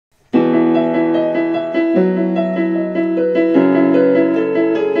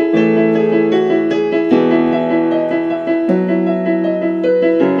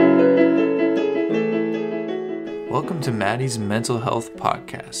Maddie's Mental Health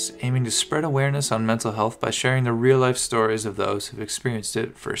Podcast, aiming to spread awareness on mental health by sharing the real-life stories of those who've experienced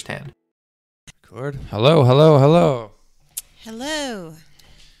it firsthand. Record. Hello. Hello.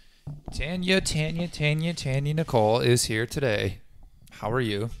 Tanya Nicole is here today. How are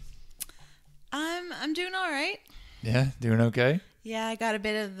you? I'm doing all right. Yeah, doing okay? Yeah, I got a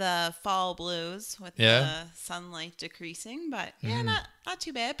bit of the fall blues with the sunlight decreasing, but yeah, not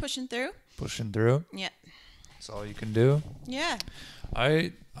too bad. Pushing through. Pushing through? Yeah. That's all you can do? Yeah.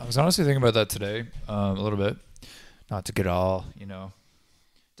 I was honestly thinking about that today a little bit. Not to get all,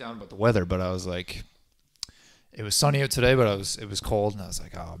 down about the weather, but I was like, it was sunny out today, but it was cold, and I was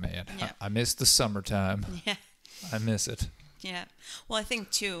like, oh, man, yeah. I miss the summertime. Yeah. I miss it. Yeah. Well, I think,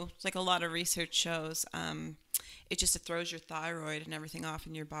 too, like a lot of research shows, it throws your thyroid and everything off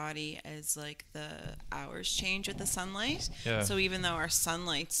in your body as, like, the hours change with the sunlight. Yeah. So even though our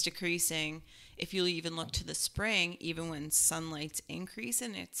sunlight's decreasing, if you even look to the spring, even when sunlight's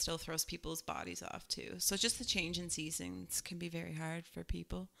increasing, it still throws people's bodies off, too. So just the change in seasons can be very hard for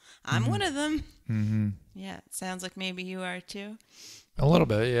people. I'm one of them. Mm-hmm. Yeah. It sounds like maybe you are, too. A little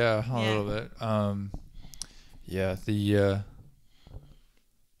bit, yeah. A little bit. Yeah,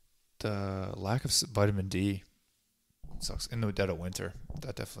 the lack of vitamin D sucks in the dead of winter.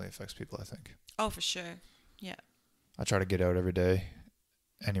 That definitely affects people, I think. Oh, for sure. Yeah. I try to get out every day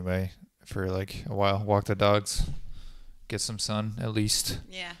anyway for like a while, walk the dogs, get some sun at least.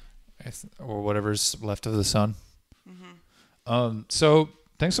 Yeah. Or whatever's left of the sun. Mm-hmm. So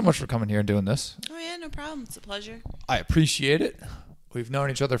thanks so much for coming here and doing this. Oh, yeah, no problem. It's a pleasure. I appreciate it. We've known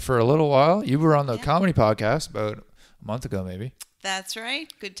each other for a little while. You were on the comedy podcast about a month ago, maybe. That's right.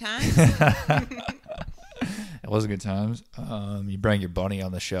 Good times. It was a good times. You bring your bunny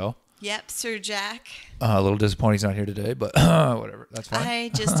on the show. Yep, Sir Jack. A little disappointed he's not here today, but whatever. That's fine. I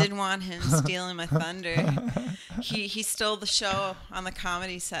just didn't want him stealing my thunder. He stole the show on the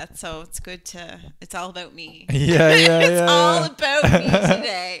comedy set, so it's all about me. Yeah. It's all about me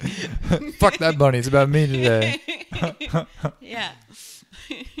today. Fuck that bunny. It's about me today. Yeah.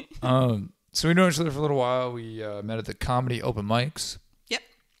 So we know each other for a little while. We met at the comedy open mics. Yep.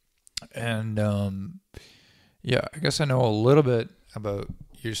 And I guess I know a little bit about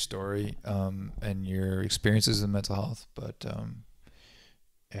your story and your experiences in mental health, but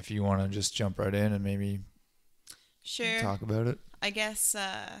if you want to just jump right in and maybe talk about it. I guess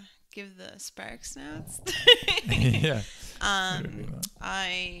give the sparks notes. Yeah.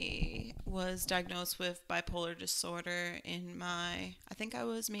 I was diagnosed with bipolar disorder I think I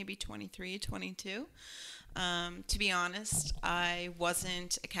was maybe 23, 22. To be honest, I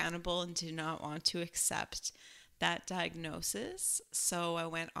wasn't accountable and did not want to accept that diagnosis. So I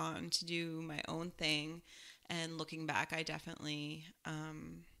went on to do my own thing. And looking back, I definitely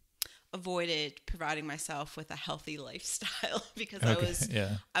avoided providing myself with a healthy lifestyle because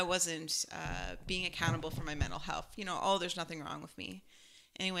I wasn't being accountable for my mental health. There's nothing wrong with me.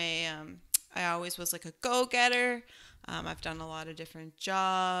 Anyway, I always was like a go-getter. I've done a lot of different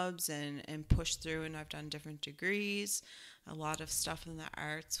jobs and pushed through, and I've done different degrees, a lot of stuff in the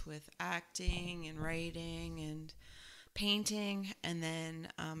arts with acting and writing and painting, and then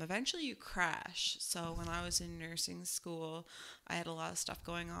eventually you crash. So when I was in nursing school, I had a lot of stuff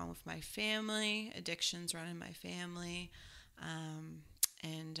going on with my family, addictions running my family,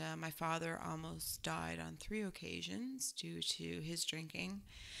 and my father almost died on 3 occasions due to his drinking.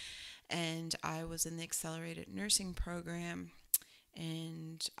 And I was in the accelerated nursing program,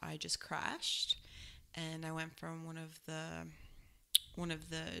 and I just crashed. And I went from one of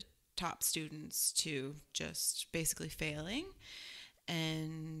the top students to just basically failing.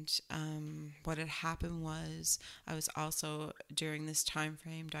 And what had happened was I was also during this time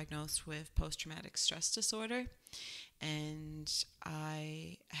frame diagnosed with post-traumatic stress disorder, and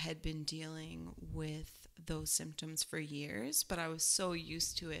I had been dealing with those symptoms for years, but I was so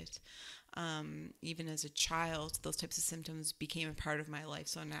used to it. Even as a child, those types of symptoms became a part of my life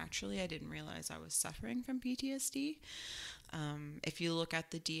so naturally I didn't realize I was suffering from PTSD. If you look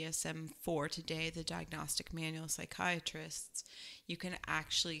at the DSM-4 today, the Diagnostic Manual of Psychiatrists, you can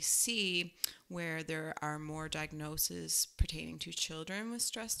actually see where there are more diagnoses pertaining to children with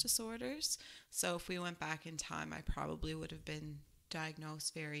stress disorders. So if we went back in time, I probably would have been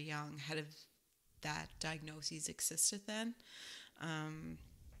diagnosed very young, had of that diagnoses existed then.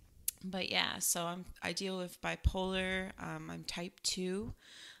 But yeah, so I deal with bipolar. I'm type 2.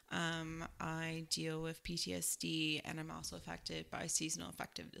 I deal with PTSD, and I'm also affected by seasonal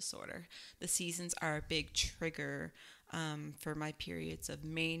affective disorder. The seasons are a big trigger for my periods of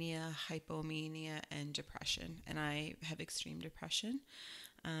mania, hypomania, and depression. And I have extreme depression.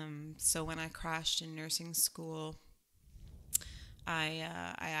 So when I crashed in nursing school,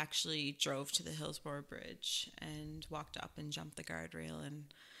 I actually drove to the Hillsborough Bridge and walked up and jumped the guardrail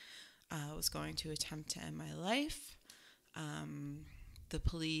and was going to attempt to end my life. The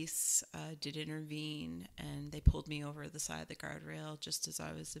police did intervene, and they pulled me over the side of the guardrail just as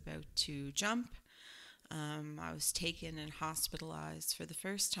I was about to jump. I was taken and hospitalized for the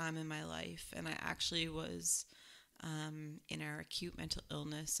first time in my life, and I actually was in our acute mental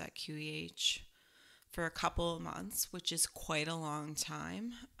illness at QEH for a couple of months, which is quite a long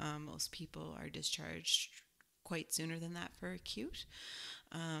time. Most people are discharged quite sooner than that for acute.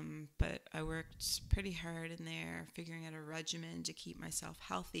 But I worked pretty hard in there, figuring out a regimen to keep myself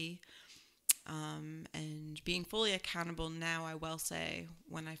healthy. And being fully accountable now, I will say,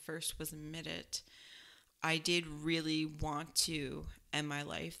 when I first was admitted, I did really want to end my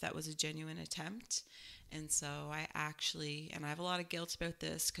life. That was a genuine attempt. And so I have a lot of guilt about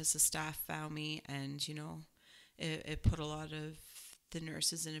this because the staff found me and, it put a lot of the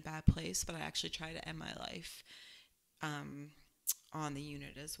nurses in a bad place, but I actually tried to end my life on the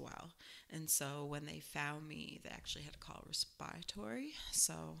unit as well. And so when they found me, they actually had to call respiratory.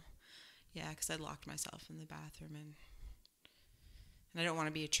 So, yeah, because I locked myself in the bathroom and I don't want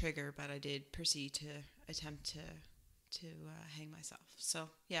to be a trigger, but I did proceed to attempt to hang myself. So,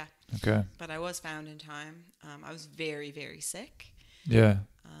 yeah. Okay. But I was found in time. I was very, very sick. Yeah.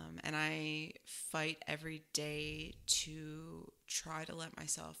 And I fight every day to try to let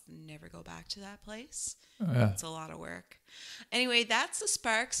myself never go back to that place. Yeah. It's a lot of work. Anyway, that's the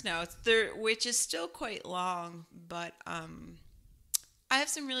Sparks Notes, which is still quite long, but I have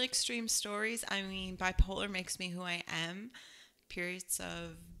some really extreme stories. I mean, bipolar makes me who I am. Periods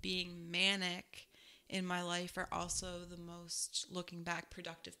of being manic in my life are also the most, looking back,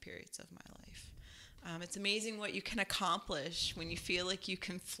 productive periods of my life. It's amazing what you can accomplish when you feel like you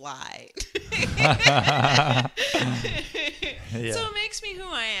can fly. Yeah. So it makes me who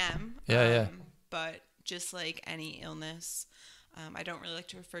I am. Yeah. But just like any illness, I don't really like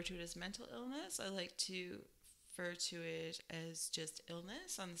to refer to it as mental illness. I like to refer to it as just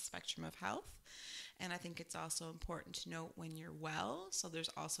illness on the spectrum of health. And I think it's also important to note when you're well. So there's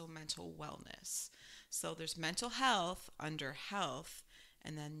also mental wellness. So there's mental health under health,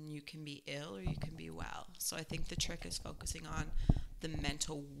 and then you can be ill or you can be well. So I think the trick is focusing on the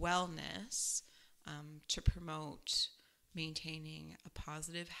mental wellness to promote maintaining a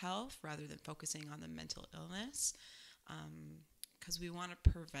positive health rather than focusing on the mental illness, because we want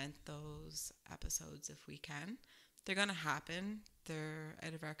to prevent those episodes if we can. They're going to happen. They're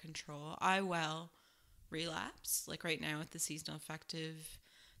out of our control. I will relapse. Like right now with the seasonal affective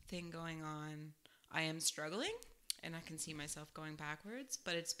thing going on, I am struggling. And I can see myself going backwards,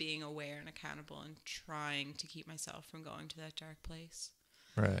 but it's being aware and accountable and trying to keep myself from going to that dark place.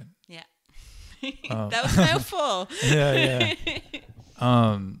 Right. Yeah. That was a mouthful. Yeah.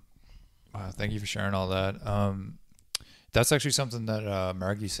 Wow, thank you for sharing all that. That's actually something that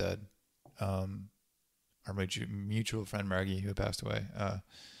Margie said. Our mutual friend Margie, who passed away.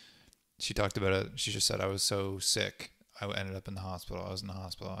 She talked about it. She just said, I was so sick. I ended up in the hospital. I was in the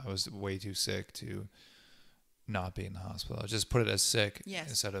hospital. I was way too sick to not be in the hospital. Just put it as sick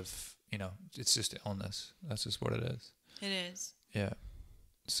instead of, it's just illness. That's just what it is. It is. Yeah.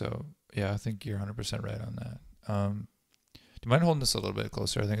 So, yeah, I think you're 100% right on that. Do you mind holding this a little bit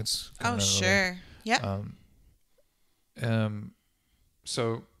closer? I think it's... Oh, sure. Yeah.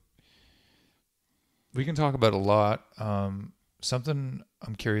 So we can talk about a lot. Something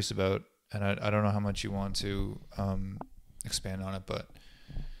I'm curious about, and I don't know how much you want to expand on it, but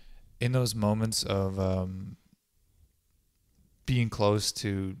in those moments of being close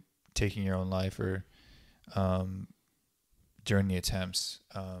to taking your own life or during the attempts,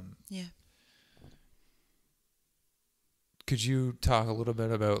 could you talk a little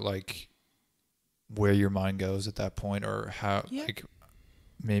bit about like where your mind goes at that point, or how like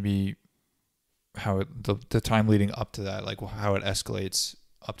maybe how the time leading up to that, like how it escalates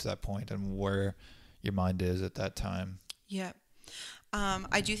up to that point and where your mind is at that time? Yeah.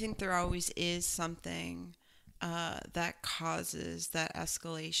 I do think there always is something that causes that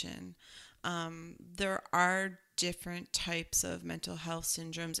escalation. There are different types of mental health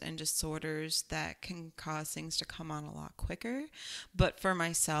syndromes and disorders that can cause things to come on a lot quicker. But for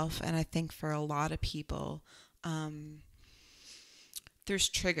myself, and I think for a lot of people, there's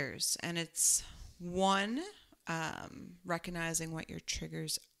triggers. And it's one, recognizing what your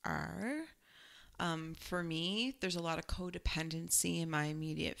triggers are. For me, there's a lot of codependency in my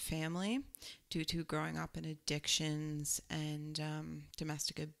immediate family due to growing up in addictions and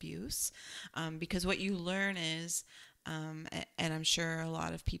domestic abuse. Because what you learn is, and I'm sure a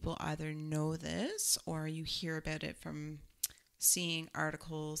lot of people either know this or you hear about it from seeing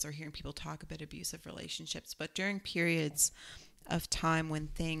articles or hearing people talk about abusive relationships. But during periods of time when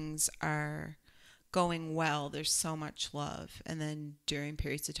things are going well, there's so much love. And then during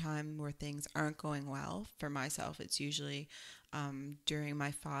periods of time where things aren't going well, for myself, it's usually during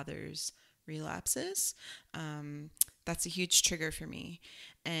my father's relapses. That's a huge trigger for me.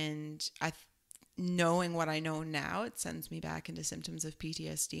 And knowing what I know now, it sends me back into symptoms of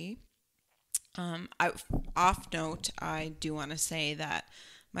PTSD. Off note, I do want to say that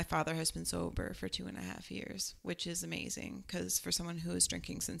my father has been sober for 2.5 years, which is amazing because for someone who was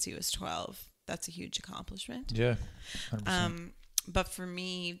drinking since he was 12, that's a huge accomplishment. Yeah. 100%. But for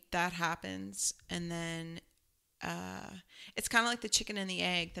me, that happens, and then it's kind of like the chicken and the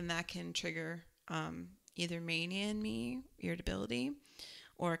egg. Then that can trigger either mania in me, irritability,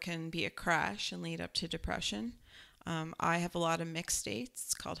 or it can be a crash and lead up to depression. I have a lot of mixed states.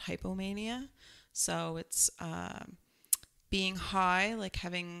 It's called hypomania. So it's being high, like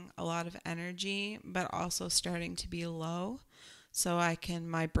having a lot of energy, but also starting to be low. So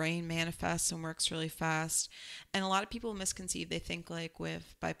my brain manifests and works really fast. And a lot of people misconceive. They think like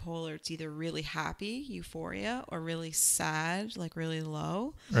with bipolar, it's either really happy, euphoria, or really sad, like really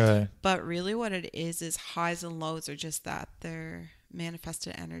low. Right. But really what it is highs and lows are just that. They're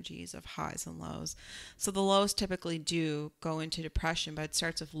manifested energies of highs and lows. So the lows typically do go into depression, but it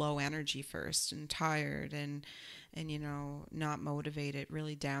starts with low energy first and tired and not motivated,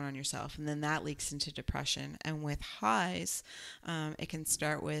 really down on yourself. And then that leaks into depression. And with highs, it can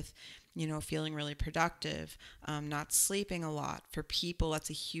start with, feeling really productive, not sleeping a lot. For people, that's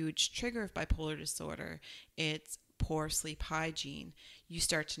a huge trigger of bipolar disorder. It's poor sleep hygiene. You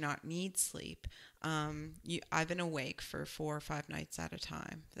start to not need sleep. I've been awake for 4 or 5 nights at a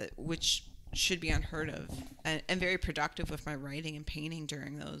time, which should be unheard of, and very productive with my writing and painting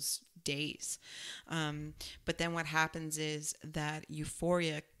during those days. But then what happens is that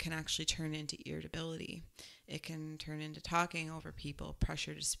euphoria can actually turn into irritability. It can turn into talking over people,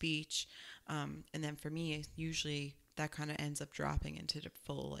 pressure to speech. And then for me, usually that kind of ends up dropping into the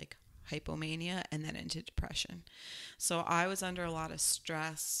full hypomania and then into depression. So I was under a lot of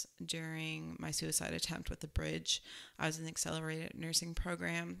stress during my suicide attempt with the Bridge. I was in the accelerated nursing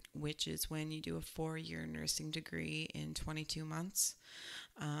program, which is when you do a 4-year nursing degree in 22 months.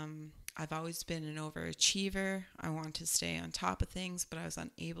 I've always been an overachiever. I want to stay on top of things, but I was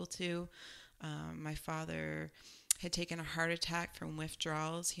unable to. My father had taken a heart attack from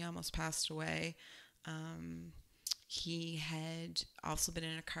withdrawals. He almost passed away. He had also been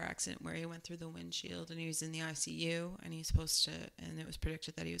in a car accident where he went through the windshield and he was in the ICU and and it was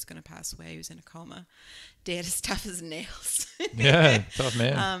predicted that he was going to pass away. He was in a coma. Dad is tough as nails. Yeah, tough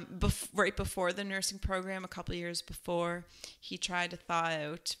man. Right before the nursing program, a couple of years before, he tried to thaw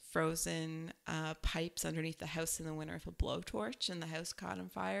out frozen pipes underneath the house in the winter with a blowtorch, and the house caught on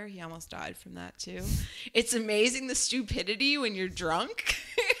fire. He almost died from that too. It's amazing the stupidity when you're drunk.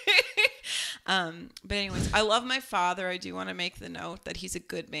 But anyways, I love my father. I do want to make the note that he's a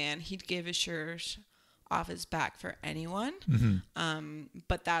good man. He'd give his shirt off his back for anyone. Mm-hmm.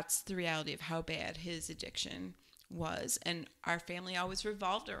 But that's the reality of how bad his addiction was. And our family always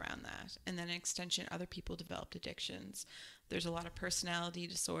revolved around that. And then in extension, other people developed addictions. There's a lot of personality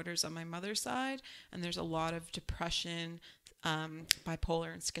disorders on my mother's side, and there's a lot of depression,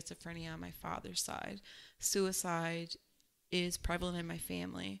 bipolar and schizophrenia on my father's side. Suicide is prevalent in my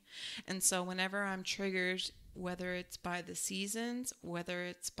family. And so whenever I'm triggered, whether it's by the seasons, whether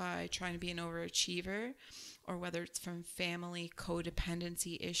it's by trying to be an overachiever, or whether it's from family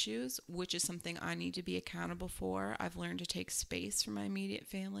codependency issues, which is something I need to be accountable for. I've learned to take space from my immediate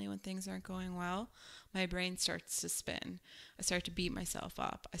family when things aren't going well. My brain starts to spin. I start to beat myself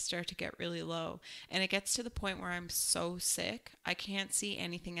up. I start to get really low. And it gets to the point where I'm so sick, I can't see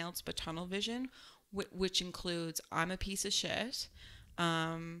anything else but tunnel vision, which includes I'm a piece of shit.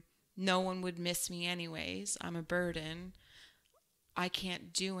 No one would miss me anyways. I'm a burden. I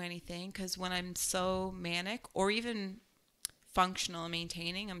can't do anything because when I'm so manic or even functional and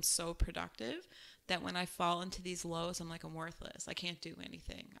maintaining, I'm so productive that when I fall into these lows, I'm like, I'm worthless. I can't do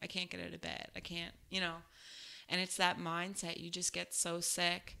anything. I can't get out of bed. I can't, and it's that mindset. You just get so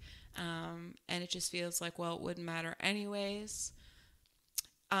sick. And it just feels like, well, it wouldn't matter anyways.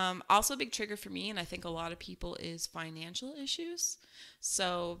 Also a big trigger for me, and I think a lot of people, is financial issues.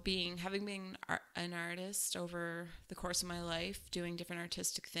 So having been an artist over the course of my life, doing different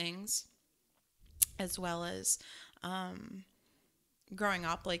artistic things, as well as growing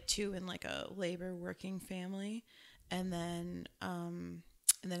up in a labor working family, and then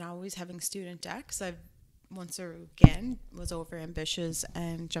always having student debt, 'cause once again was over ambitious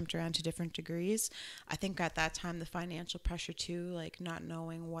and jumped around to different degrees. I think at that time the financial pressure too, like not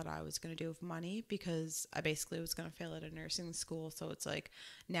knowing what I was going to do with money, because I basically was going to fail at a nursing school. So it's like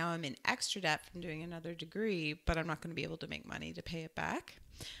now I'm in extra debt from doing another degree, but I'm not going to be able to make money to pay it back.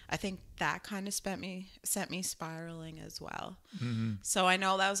 I think that kind of sent me spiraling as well. Mm-hmm. So I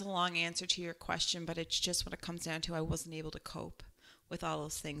know that was a long answer to your question, but it's just what it comes down to. I wasn't able to cope with all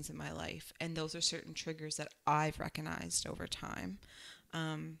those things in my life. And those are certain triggers that I've recognized over time.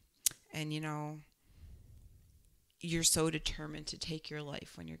 And, you know, you're so determined to take your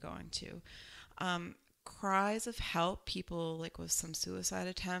life when you're going to. Cries of help, people like with some suicide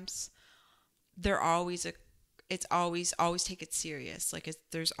attempts, it's always take it serious. Like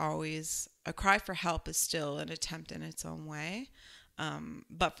there's always a cry for help is still an attempt in its own way.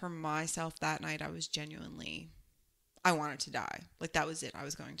 But for myself that night, I wanted to die. Like that was it. I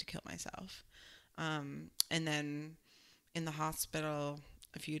was going to kill myself. And then in the hospital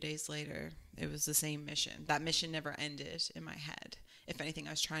a few days later, it was the same mission. That mission never ended in my head. If anything,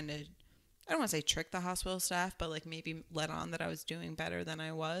 I was trying to, I don't want to say trick the hospital staff, but like maybe let on that I was doing better than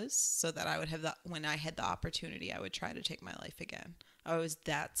I was, so that I would have when I had the opportunity, I would try to take my life again. I was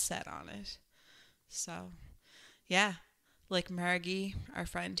that set on it. So yeah, like Margie, our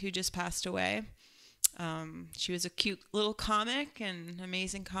friend who just passed away, she was a cute little comic and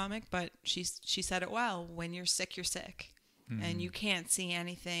amazing comic, but she said it well. When you're sick, you're sick. Mm-hmm. And you can't see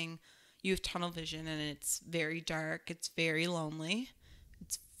anything. You have tunnel vision and it's very dark. It's very lonely.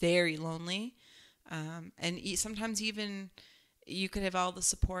 And sometimes even you could have all the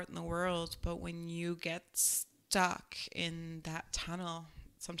support in the world, but when you get stuck in that tunnel,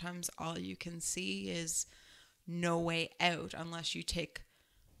 sometimes all you can see is no way out unless you take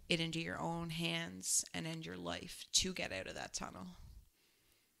it into your own hands and end your life to get out of that tunnel.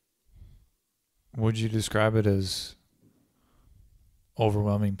 Would you describe it as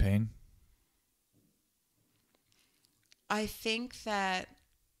overwhelming pain? I think that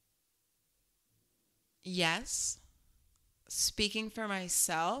yes. Speaking for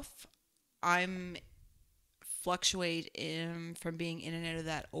myself, I'm fluctuate from being in and out of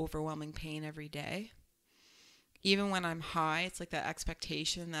that overwhelming pain every day. Even when I'm high, it's like that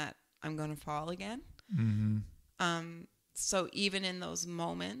expectation that I'm going to fall again. Mm-hmm. So even in those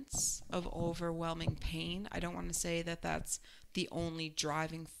moments of overwhelming pain, I don't want to say that that's the only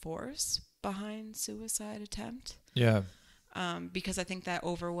driving force behind suicide attempt. Yeah. Because I think that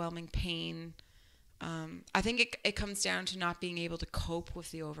overwhelming pain, I think it comes down to not being able to cope with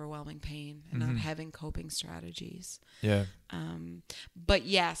the overwhelming pain and not having coping strategies. Yeah. But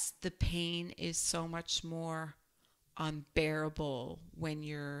yes, the pain is so much more unbearable when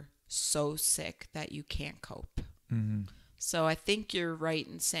you're so sick that you can't cope. Mm-hmm. So I think you're right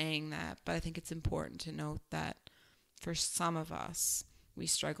in saying that, but I think it's important to note that for some of us, we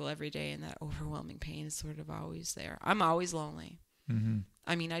struggle every day and that overwhelming pain is sort of always there. I'm always lonely. Mm-hmm.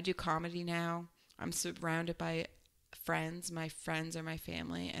 I mean, I do comedy now. I'm surrounded by friends. My friends are my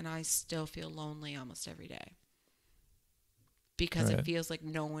family, and I still feel lonely almost every day. Because it feels like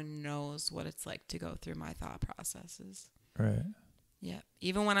no one knows what it's like to go through my thought processes. Right. Yeah.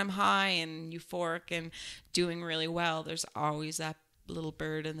 Even when I'm high and euphoric and doing really well, there's always that little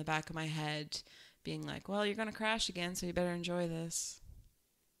bird in the back of my head being like, well, you're going to crash again, so you better enjoy this.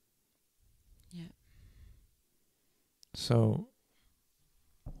 Yeah. So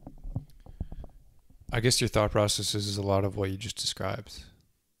I guess your thought process is a lot of what you just described.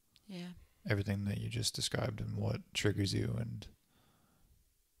 Yeah. Everything that you just described and what triggers you and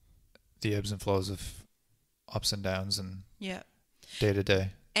the ebbs and flows of ups and downs and day to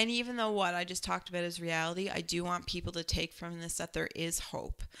day. And even though what I just talked about is reality, I do want people to take from this that there is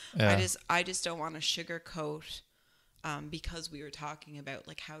hope. Yeah. I just don't want to sugarcoat because we were talking about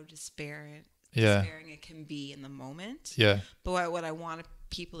like how despairing it can be in the moment. Yeah. But what I want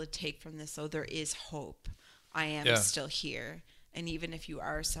people to take from this, though, there is hope. I am still here. And even if you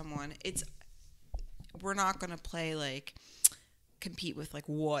are someone, we're not going to play like compete with like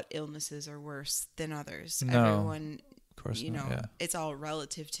what illnesses are worse than others. No, everyone, of course, it's all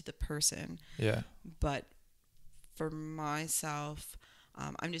relative to the person. Yeah. But for myself,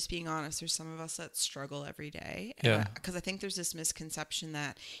 I'm just being honest. There's some of us that struggle every day. Because I think there's this misconception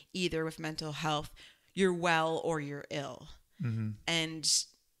that either with mental health, you're well or you're ill. Mm-hmm. And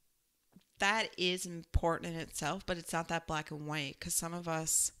that is important in itself, but it's not that black and white, because some of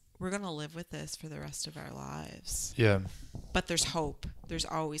us, we're going to live with this for the rest of our lives. Yeah. But there's hope. There's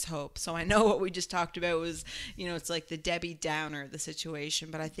always hope. So I know what we just talked about was, it's like the Debbie Downer of the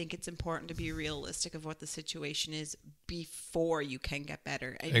situation, but I think it's important to be realistic of what the situation is before you can get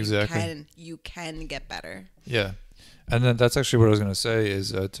better. And exactly. You can get better. Yeah. And then that's actually what I was going to say is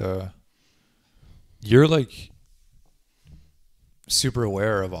that you're like super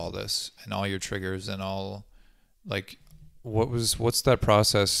aware of all this and all your triggers and all, like, what's that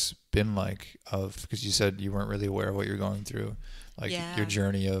process been like of, because you said you weren't really aware of what you're going through, like your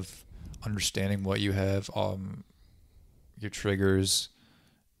journey of understanding what you have, your triggers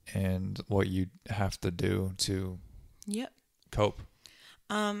and what you have to do to cope.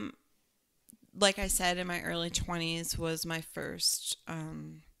 Like I said, in my early 20s was my first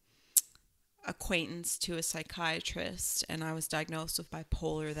acquaintance to a psychiatrist, and I was diagnosed with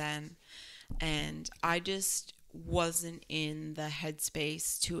bipolar then, and I just wasn't in the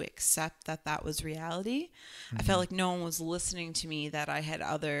headspace to accept that was reality. Mm-hmm. I felt like no one was listening to me, that I had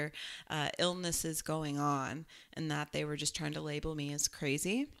other illnesses going on, and that they were just trying to label me as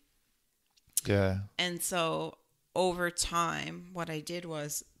crazy. Yeah. And so over time, what I did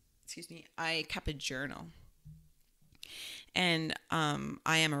was, I kept a journal. And I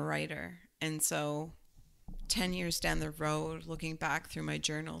am a writer. And so 10 years down the road, looking back through my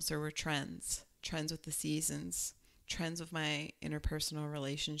journals, there were trends with the seasons, trends with my interpersonal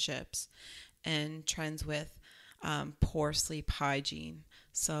relationships, and trends with poor sleep hygiene.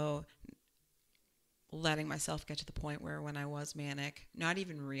 So letting myself get to the point where when I was manic, not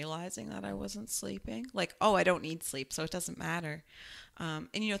even realizing that I wasn't sleeping, like, oh, I don't need sleep, so it doesn't matter. And,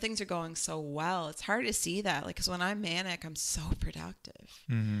 things are going so well. It's hard to see that, like, because when I'm manic, I'm so productive.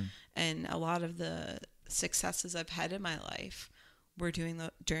 Mm-hmm. And a lot of the successes I've had in my life were during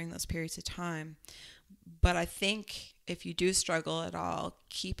those periods of time. But I think if you do struggle at all,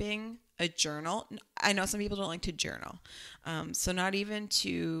 keeping a journal, I know some people don't like to journal. So not even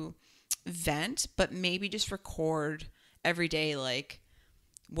to vent, but maybe just record every day, like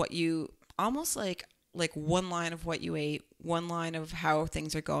what you, almost like one line of what you ate, one line of how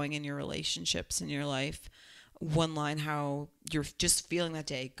things are going in your relationships in your life, one line how you're just feeling that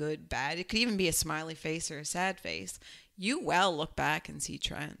day, good, bad. It could even be a smiley face or a sad face. You look back and see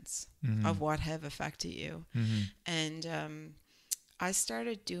trends mm-hmm. of what have affected you. Mm-hmm. And I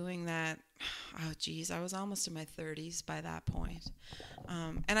started doing that. Oh, geez, I was almost in my 30s by that point.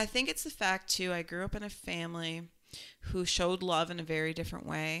 And I think it's the fact, too, I grew up in a family who showed love in a very different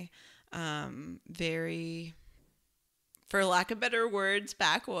way. Very, for lack of better words,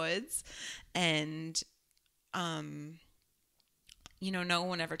 backwoods. And, no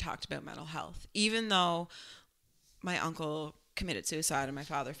one ever talked about mental health, even though my uncle committed suicide and my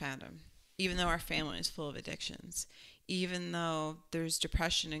father found him, even though our family is full of addictions, even though there's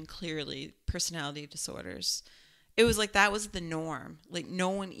depression and clearly personality disorders. It was like that was the norm. Like no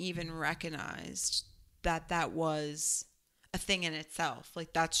one even recognized that was a thing in itself.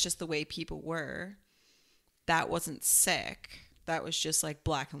 Like that's just the way people were. That wasn't sick. That was just like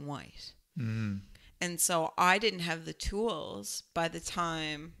black and white. Mm-hmm. And so I didn't have the tools by the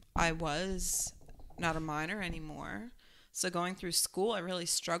time I was not a minor anymore. So going through school, I really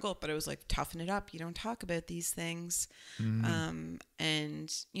struggled, but it was like, toughen it up. You don't talk about these things. Mm-hmm.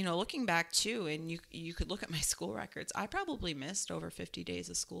 And, looking back too, and you could look at my school records. I probably missed over 50 days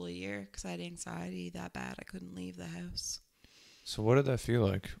of school a year because I had anxiety that bad. I couldn't leave the house. So what did that feel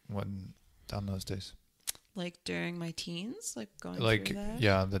like when on those days? Like during my teens, like going through that?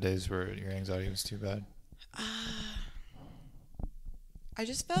 Yeah, the days where your anxiety was too bad. I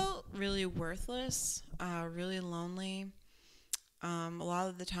just felt really worthless, really lonely. A lot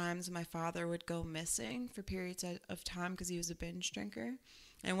of the times my father would go missing for periods of time because he was a binge drinker.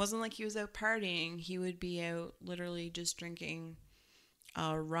 And it wasn't like he was out partying. He would be out literally just drinking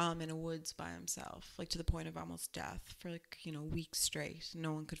rum in a woods by himself, like to the point of almost death for weeks straight.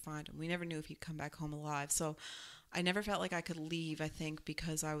 No one could find him. We never knew if he'd come back home alive. So I never felt like I could leave, I think,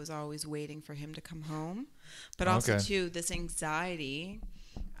 because I was always waiting for him to come home. But also, too, this anxiety,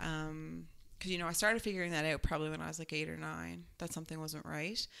 because, I started figuring that out probably when I was like 8 or 9, that something wasn't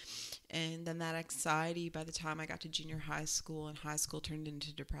right. And then that anxiety, by the time I got to junior high school, and high school turned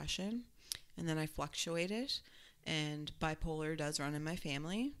into depression. And then I fluctuated. And bipolar does run in my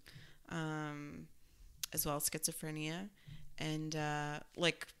family, as well as schizophrenia. And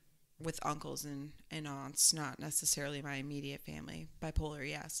like with uncles and aunts, not necessarily my immediate family. Bipolar,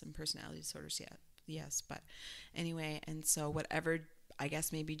 yes, and personality disorders, yes. But anyway, and so whatever, I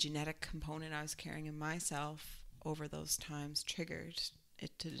guess maybe genetic component I was carrying in myself over those times triggered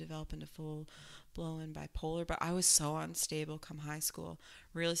it to develop into full blown bipolar, but I was so unstable come high school,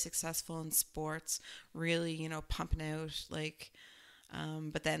 really successful in sports, really, you know, pumping out like,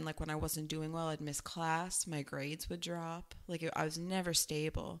 but then like when I wasn't doing well, I'd miss class, my grades would drop. Like I was never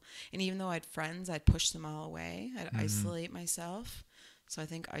stable. And even though I had friends, I'd push them all away. I'd isolate myself. So I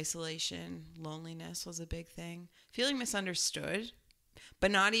think isolation, loneliness was a big thing. Feeling misunderstood,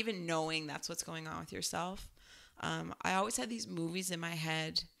 but not even knowing that's what's going on with yourself. I always had these movies in my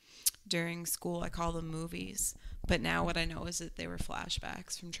head during school. I call them movies. But now what I know is that they were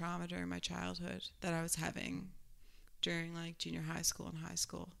flashbacks from trauma during my childhood that I was having during like junior high school and high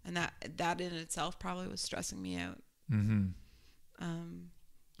school. And that in itself probably was stressing me out. Mm-hmm.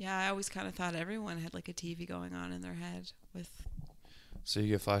 Yeah, I always kind of thought everyone had like a TV going on in their head with... So you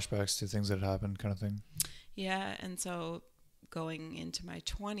get flashbacks to things that happened kind of thing? Yeah, and so going into my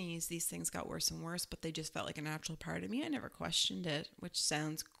 20s, these things got worse and worse, but they just felt like a natural part of me. I never questioned it, which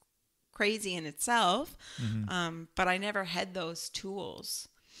sounds crazy in itself, but I never had those tools.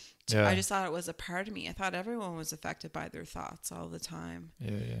 I just thought it was a part of me. I thought everyone was affected by their thoughts all the time.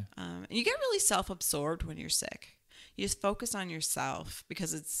 And you get really self-absorbed when you're sick. You just focus on yourself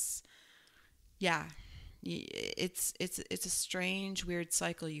because it's a strange, weird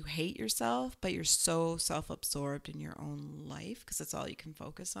cycle. You hate yourself, but you're so self-absorbed in your own life because that's all you can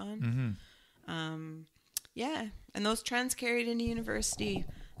focus on. And those trends carried into university,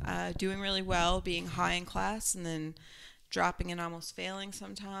 doing really well, being high in class, and then dropping and almost failing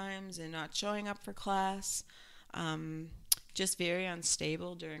sometimes and not showing up for class. Just very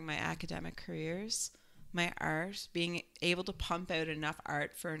unstable during my academic careers. My art, being able to pump out enough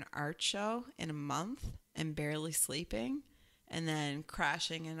art for an art show in a month and barely sleeping, and then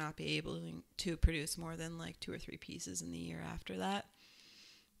crashing and not be able to produce more than like 2 or 3 pieces in the year after that.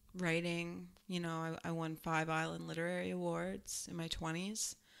 Writing, you know, I won 5 Island Literary Awards in my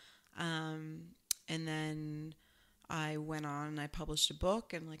 20s. And then I went on and I published a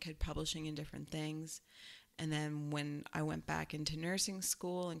book and like had publishing in different things. And then when I went back into nursing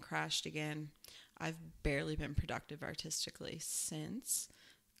school and crashed again, I've barely been productive artistically since.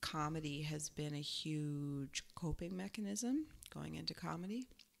 Comedy has been a huge coping mechanism going into comedy.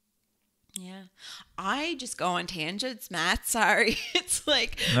 Yeah. I just go on tangents, Matt. Sorry. It's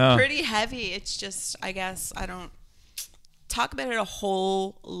like pretty heavy. It's just, I guess I don't talk about it a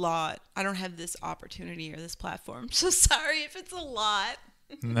whole lot. I don't have this opportunity or this platform. So sorry if it's a lot.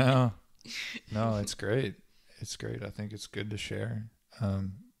 No, it's great. It's great. I think it's good to share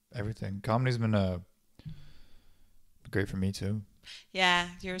everything. Comedy's been great for me too. Yeah,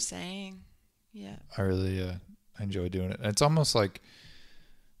 you're saying. Yeah. I really I enjoy doing it. It's almost like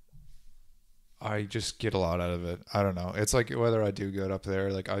I just get a lot out of it. I don't know. It's like whether I do good up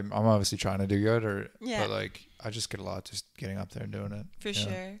there, like I'm obviously trying to do good, but like I just get a lot just getting up there and doing it. For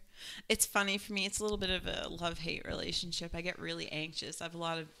sure. It's funny for me. It's a little bit of a love-hate relationship. I get really anxious. I have a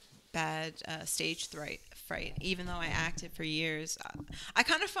lot of bad stage fright, even though I acted for years. I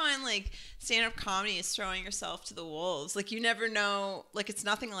kind of find like stand-up comedy is throwing yourself to the wolves. Like you never know, like it's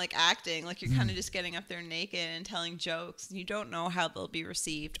nothing like acting. Like you're kind of just getting up there naked and telling jokes. You don't know how they'll be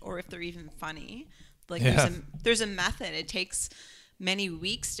received or if they're even funny. Like there's a method. It takes many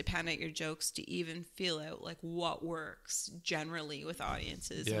weeks to pound out your jokes to even feel out like what works generally with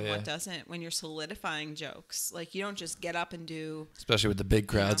audiences and what doesn't when you're solidifying jokes. Like you don't just get up and do, especially with the big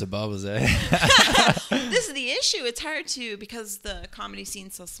crowds above us, This is the issue. It's hard to, because the comedy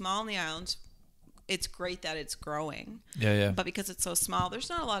scene's so small in the island. It's great that it's growing. But because it's so small, there's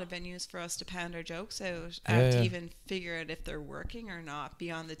not a lot of venues for us to pound our jokes out. I have to even figure out if they're working or not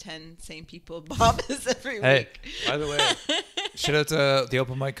beyond the 10 same people Bob is every week. By the way, shout out to the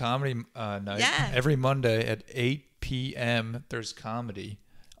Open Mic Comedy night. Yeah. Every Monday at 8 p.m. there's comedy.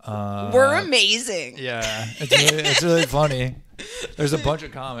 We're amazing. Yeah. It's really funny. There's a bunch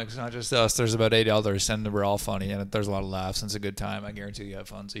of comics, not just us. There's about 8 others, and we're all funny, and there's a lot of laughs, and it's a good time. I guarantee you have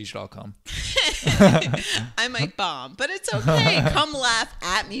fun, so you should all come. I might bomb, but it's okay. Come laugh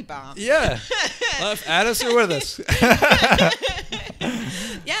at me, bomb. Yeah. Laugh at us or with us.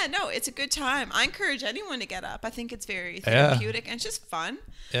 Yeah, no, it's a good time. I encourage anyone to get up. I think it's very therapeutic, and it's just fun.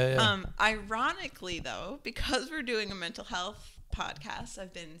 Ironically, though, because we're doing a mental health podcast,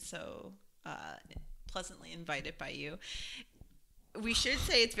 I've been so pleasantly invited by you. We should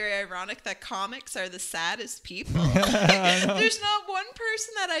say it's very ironic that comics are the saddest people. There's not one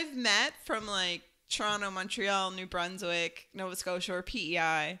person that I've met from like Toronto, Montreal, New Brunswick, Nova Scotia, or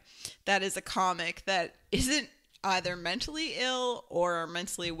PEI that is a comic that isn't either mentally ill or are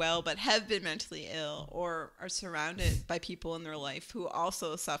mentally well, but have been mentally ill or are surrounded by people in their life who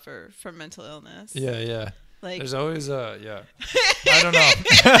also suffer from mental illness. Yeah. Like, there's always yeah. I don't know.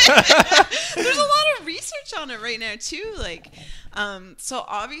 There's a lot of research on it right now too. Like, so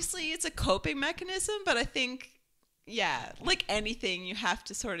obviously it's a coping mechanism, but I think, yeah, like anything, you have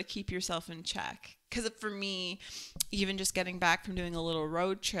to sort of keep yourself in check. Because for me, even just getting back from doing a little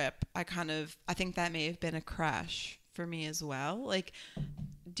road trip, I think that may have been a crash for me as well. Like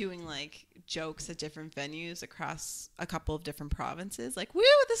doing like jokes at different venues across a couple of different provinces. Like, woo,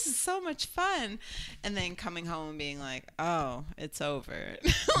 this is so much fun. And then coming home and being like, oh, it's over.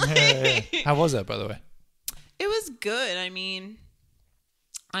 Yeah. How was that, by the way? It was good. I mean,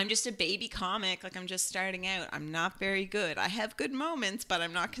 I'm just a baby comic. Like, I'm just starting out. I'm not very good. I have good moments, but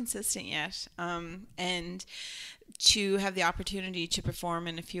I'm not consistent yet. And to have the opportunity to perform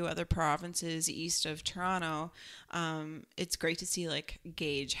in a few other provinces east of Toronto, it's great to see, like,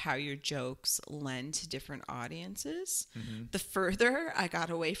 gauge how your jokes lend to different audiences. Mm-hmm. The further I got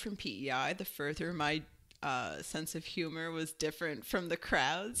away from PEI, the further my sense of humor was different from the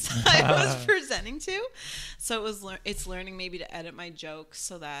crowds I was presenting to. So it's learning maybe to edit my jokes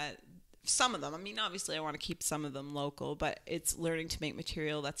so that some of them, I mean, obviously I want to keep some of them local, but it's learning to make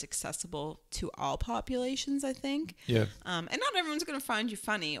material that's accessible to all populations, I think. Yeah. And not everyone's going to find you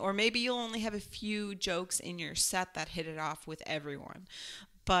funny, or maybe you'll only have a few jokes in your set that hit it off with everyone.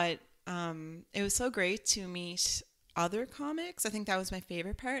 But it was so great to meet other comics. I think that was my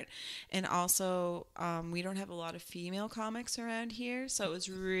favorite part. And also, we don't have a lot of female comics around here, so it was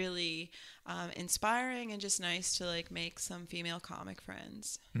really inspiring and just nice to like make some female comic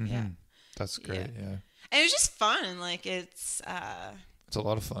friends. Mm-hmm. Yeah, that's great. Yeah, and it was just fun. Like it's a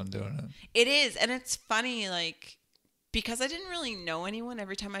lot of fun doing it. It is, and it's funny, like, because I didn't really know anyone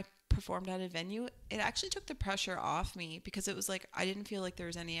every time I performed at a venue, it actually took the pressure off me, because it was like I didn't feel like there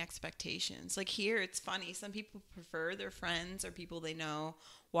was any expectations. Like here, it's funny. Some people prefer their friends or people they know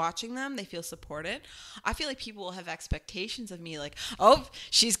watching them. They feel supported. I feel like people will have expectations of me, like, oh,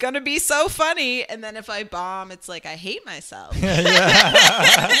 she's gonna be so funny, and then if I bomb, it's like I hate myself.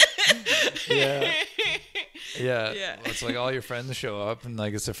 Yeah. Yeah. Well, it's like all your friends show up and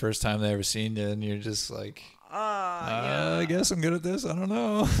like it's the first time they ever seen you, and you're just like, yeah. I guess I'm good at this. I don't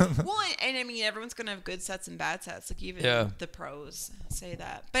know. Well, and I mean, everyone's going to have good sets and bad sets. Like, even the pros say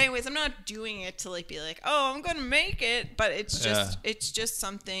that. But anyways, I'm not doing it to, like, be like, oh, I'm going to make it. But it's just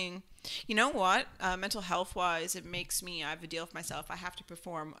something, you know what? Mental health-wise, it makes me, I have a deal with myself. I have to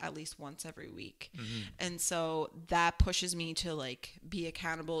perform at least once every week. Mm-hmm. And so that pushes me to, like, be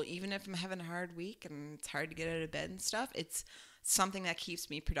accountable. Even if I'm having a hard week and it's hard to get out of bed and stuff, it's something that keeps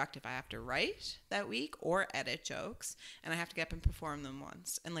me productive. I have to write that week or edit jokes, and I have to get up and perform them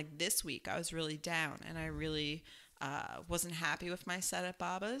once. And like this week, I was really down, and I really wasn't happy with my set at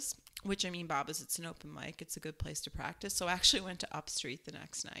Baba's, which, I mean, Baba's, it's an open mic. It's a good place to practice. So I actually went to Upstreet the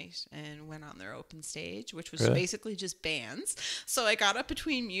next night and went on their open stage, which was basically just bands. So I got up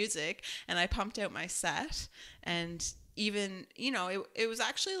between music and I pumped out my set, and even, you know, it was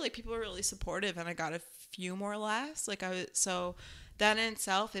actually like people were really supportive, and I got a few more laughs. So that in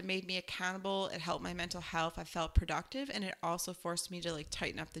itself, it made me accountable. It helped my mental health. I felt productive, and it also forced me to like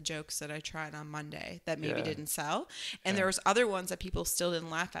tighten up the jokes that I tried on Monday that maybe didn't sell. And there was other ones that people still didn't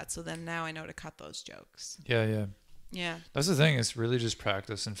laugh at. So then now I know to cut those jokes. Yeah. That's the thing. It's really just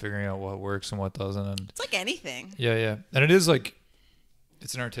practice and figuring out what works and what doesn't. And it's like anything. Yeah. And it is like,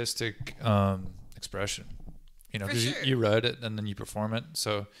 it's an artistic expression, you know, because you write it and then you perform it.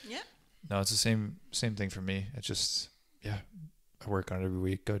 So no, it's the same thing for me. It's just, I work on it every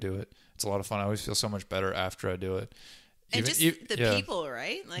week. Go do it. It's a lot of fun. I always feel so much better after I do it. And just the people,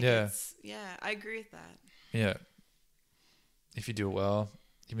 right? Like, I agree with that. Yeah. If you do it well,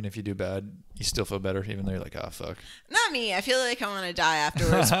 even if you do bad, you still feel better, even though you're like, fuck. Not me. I feel like I want to die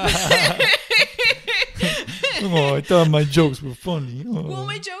afterwards. Oh, I thought my jokes were funny. Oh. Well,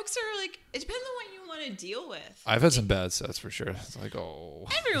 my jokes are like, it depends on what you want to deal with. I've had some bad sets for sure. It's like,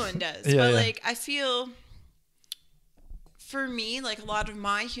 everyone does. But like, I feel, for me, like, a lot of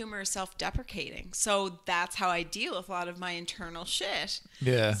my humor is self-deprecating. So that's how I deal with a lot of my internal shit.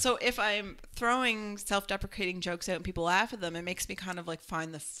 Yeah. So if I'm throwing self-deprecating jokes out and people laugh at them, it makes me kind of like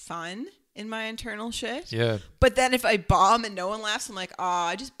find the fun in my internal shit. Yeah. But then if I bomb and no one laughs, I'm like,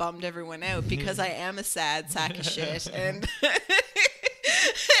 I just bummed everyone out, because I am a sad sack of shit. And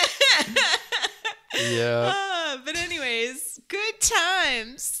but anyways, good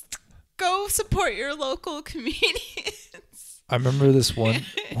times. Go support your local comedians. I remember this one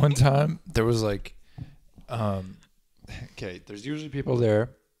time there was like, there's usually people there.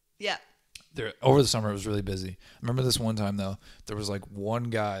 Yeah. There, over the summer it was really busy. I remember this one time though, there was like one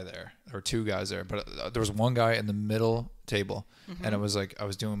guy there or two guys there, but there was one guy in the middle table, and it was like I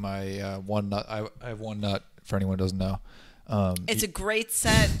was doing my one nut. I have one nut for anyone who doesn't know. It's a great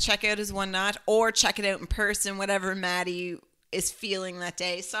set. Check out his One Knot, or check it out in person, whatever Maddie is feeling that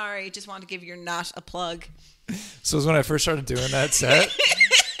day. Sorry, just wanted to give your knot a plug. So it was when I first started doing that set.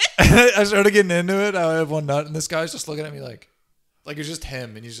 I started getting into it. I have One Knot, and this guy's just looking at me like it's just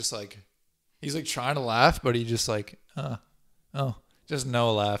him, and he's just like, he's like trying to laugh, but he just like, oh, just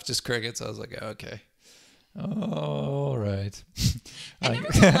no laugh, just crickets. I was like, okay. All right. And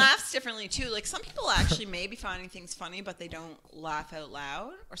everyone laughs differently too. Like some people actually may be finding things funny, but they don't laugh out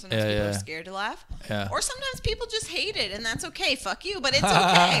loud. Or sometimes people are scared to laugh. Yeah. Or sometimes people just hate it, and that's okay. Fuck you, but it's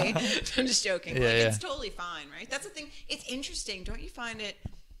okay. I'm just joking. It's totally fine, right? That's the thing. It's interesting, don't you find it?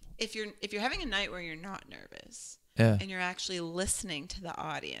 If you're having a night where you're not nervous, and you're actually listening to the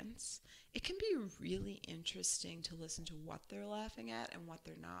audience, it can be really interesting to listen to what they're laughing at and what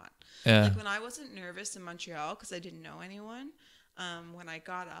they're not. Yeah. Like when I wasn't nervous in Montreal because I didn't know anyone, when I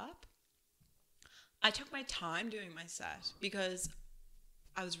got up, I took my time doing my set because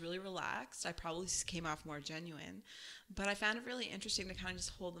I was really relaxed. I probably came off more genuine, but I found it really interesting to kind of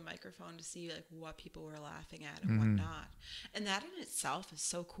just hold the microphone to see like what people were laughing at and what not. And that in itself is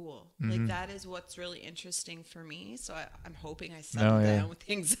so cool. Like that is what's really interesting for me. So I'm hoping I settle down with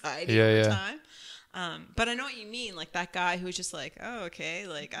anxiety over time. But I know what you mean. Like that guy who's just like, oh, okay.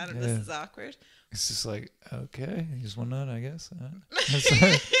 Like, I don't know, this is awkward. It's just like, okay, he's One Knot, I guess.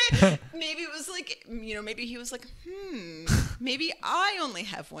 Maybe it was like, maybe he was like, maybe I only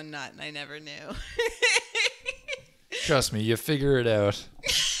have one knot and I never knew. Trust me, you figure it out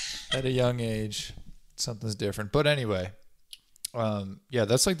at a young age. Something's different. But anyway,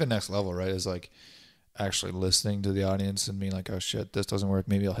 that's like the next level, right? Is like actually listening to the audience and being like, oh shit, this doesn't work.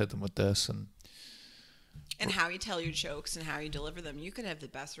 Maybe I'll hit them with this. And how you tell your jokes and how you deliver them. You could have the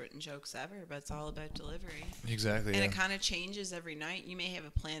best written jokes ever, but it's all about delivery. Exactly. And it kind of changes every night. You may have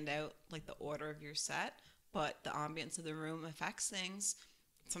it planned out, like the order of your set, but the ambience of the room affects things.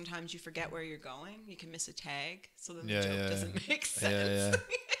 Sometimes you forget where you're going. You can miss a tag, so then the joke doesn't make sense.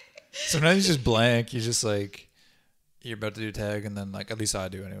 Sometimes you just blank. You just like, you're about to do a tag, and then like, at least I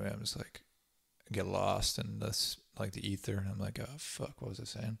do anyway. I'm just like, get lost in this, like the ether, and I'm like, oh fuck, what was I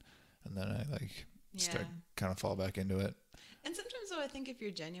saying? And then I like start kind of fall back into it. And sometimes though, I think if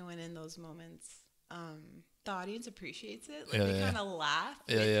you're genuine in those moments, the audience appreciates it. Like they kind of laugh.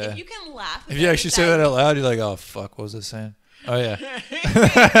 If you can laugh. If you actually say that out loud, you're like, oh fuck, what was I saying? Oh yeah.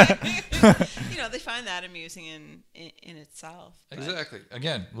 They find that amusing in itself. But. Exactly.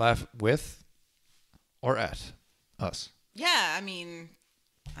 Again, laugh with or at us. Yeah, I mean,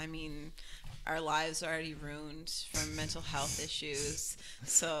 our lives are already ruined from mental health issues,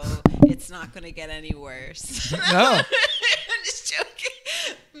 so it's not going to get any worse. No. I'm just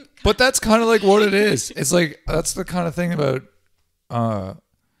joking. But that's kind of like what it is. It's like, that's the kind of thing about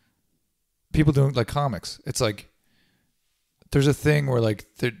people doing like comics. It's like, there's a thing where like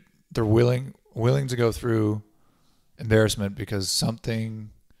they're willing to go through embarrassment because something,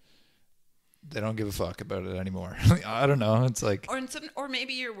 they don't give a fuck about it anymore. I don't know. It's like, or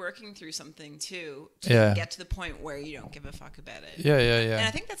maybe you're working through something too to get to the point where you don't give a fuck about it. Yeah. And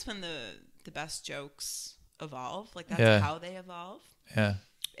I think that's when the best jokes evolve. Like that's how they evolve. Yeah.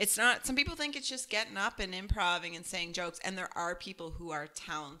 It's not. Some people think it's just getting up and improvising and saying jokes, and there are people who are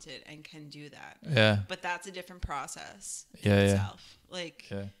talented and can do that. Yeah. But that's a different process in itself. Like,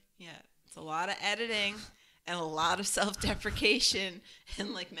 it's a lot of editing. And a lot of self-deprecation.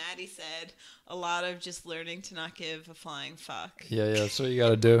 And like Maddie said, a lot of just learning to not give a flying fuck. Yeah, that's what you got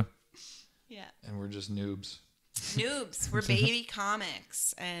to do. Yeah. And we're just noobs. We're baby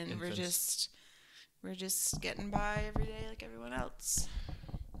comics. And infants. we're just getting by every day like everyone else.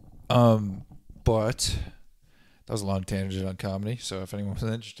 But that was a long tangent on comedy. So if anyone was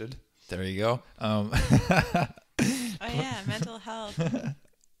interested, there you go. Oh yeah, mental health.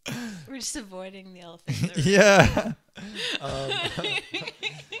 We're just avoiding the elephant in the room. Yeah.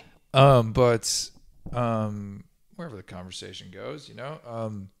 Wherever the conversation goes, what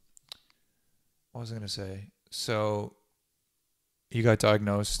was I going to say? So you got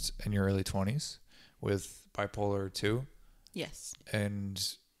diagnosed in your early 20s with bipolar 2? Yes. And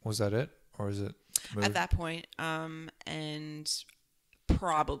was that it? Or is it moved? At that point, and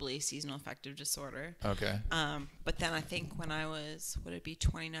probably seasonal affective disorder. Okay. But then I think when I was, would it be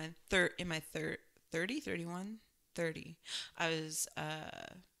 29, in my 30, I was,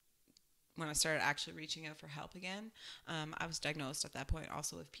 when I started actually reaching out for help again, I was diagnosed at that point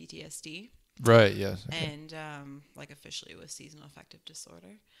also with PTSD. Right, yes. Okay. And like officially with seasonal affective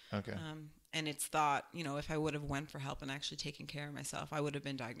disorder. Okay. And it's thought, if I would have went for help and actually taken care of myself, I would have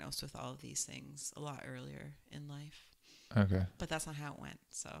been diagnosed with all of these things a lot earlier in life. Okay. But that's not how it went,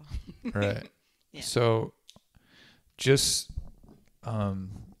 so. Right. Yeah. So just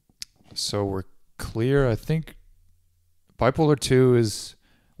so we're clear, I think bipolar 2 is,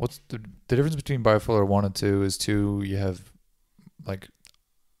 what's the difference between bipolar 1 and 2 is 2 you have like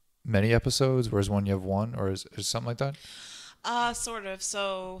many episodes, whereas 1 you have 1, or is something like that? Sort of.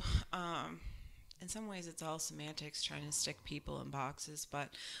 So, in some ways it's all semantics trying to stick people in boxes, but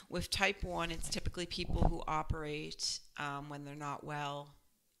with type 1 it's typically people who operate when they're not well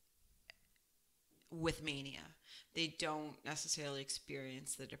with mania. They don't necessarily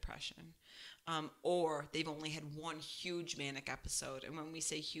experience the depression, or they've only had one huge manic episode. And when we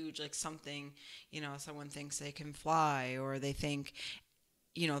say huge, like something, someone thinks they can fly, or they think,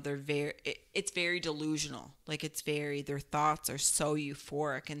 they're it's very delusional. Like their thoughts are so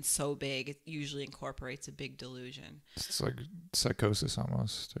euphoric and so big, it usually incorporates a big delusion. It's like psychosis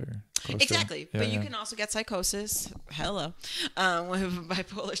almost, or exactly. But you can also get psychosis. Hello. With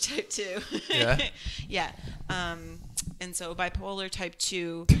bipolar type 2. Yeah. Yeah. And so bipolar type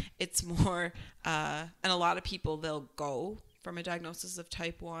 2, it's more, and a lot of people, they'll go from a diagnosis of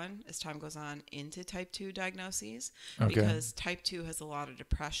type 1 as time goes on into type 2 diagnoses, because type 2 has a lot of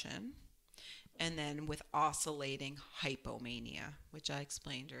depression, and then with oscillating hypomania, which I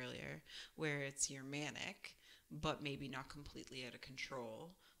explained earlier, where you're manic but maybe not completely out of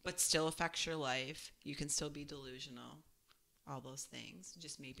control, but still affects your life. You can still be delusional, all those things,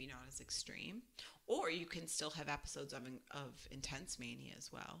 just maybe not as extreme. Or you can still have episodes of intense mania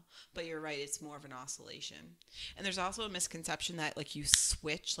as well. But you're right, it's more of an oscillation. And there's also a misconception that like you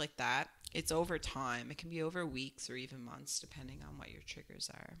switch like that. It's over time. It can be over weeks or even months, depending on what your triggers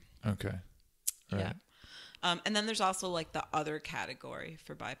are. Okay. Right. Yeah. And then there's also like the other category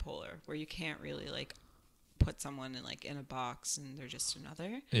for bipolar, where you can't really like put someone in a box and they're just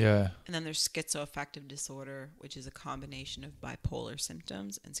another. Yeah. And then there's schizoaffective disorder, which is a combination of bipolar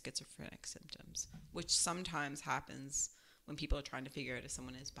symptoms and schizophrenic symptoms, which sometimes happens when people are trying to figure out if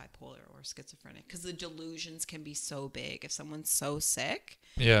someone is bipolar or schizophrenic, because the delusions can be so big. If someone's so sick,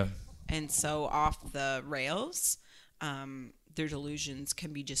 and so off the rails, their delusions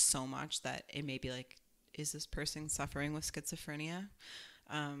can be just so much that it may be like, is this person suffering with schizophrenia,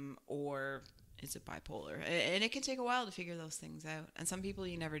 or is it bipolar? And it can take a while to figure those things out. And some people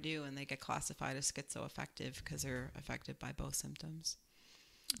you never do, and they get classified as schizoaffective because they're affected by both symptoms.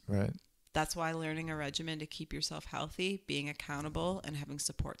 Right. That's why learning a regimen to keep yourself healthy, being accountable, and having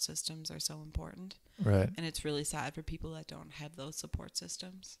support systems are so important. Right. And it's really sad for people that don't have those support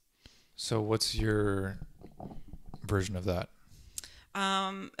systems. So what's your version of that?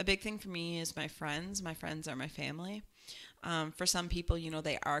 A big thing for me is my friends. My friends are my family. For some people,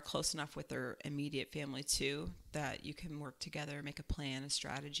 they are close enough with their immediate family too, that you can work together, make a plan, a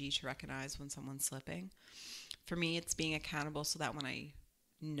strategy to recognize when someone's slipping. For me, it's being accountable so that when I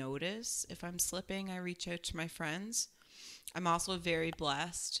notice if I'm slipping, I reach out to my friends. I'm also very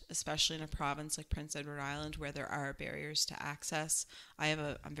blessed, especially in a province like Prince Edward Island, where there are barriers to access.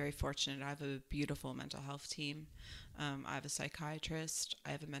 I'm very fortunate. I have a beautiful mental health team. I have a psychiatrist, I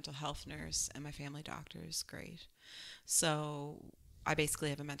have a mental health nurse, and my family doctor is great. So I basically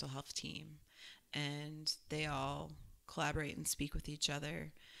have a mental health team, and they all collaborate and speak with each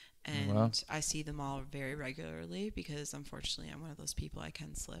other. And wow. I see them all very regularly because, unfortunately, I'm one of those people I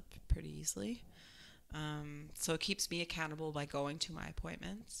can slip pretty easily. So it keeps me accountable by going to my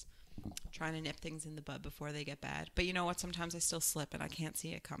appointments, trying to nip things in the bud before they get bad. But you know what? Sometimes I still slip and I can't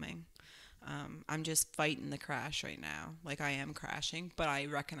see it coming. I'm just fighting the crash right now. Like, I am crashing, but I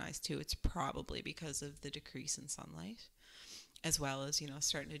recognize too it's probably because of the decrease in sunlight, as well as,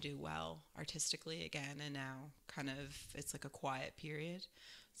 starting to do well artistically again. And now kind of it's like a quiet period.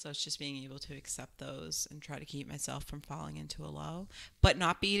 So it's just being able to accept those and try to keep myself from falling into a low, but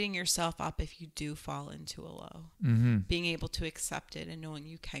not beating yourself up if you do fall into a low. Mm-hmm. Being able to accept it and knowing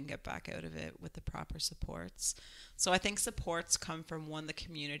you can get back out of it with the proper supports. So I think supports come from, one, the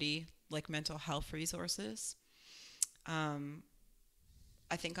community, like mental health resources.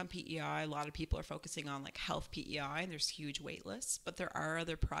 I think on PEI, a lot of people are focusing on like health PEI, and there's huge wait lists, but there are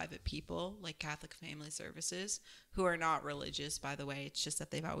other private people like Catholic Family Services, who are not religious, by the way. It's just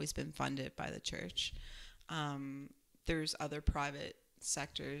that they've always been funded by the church. There's other private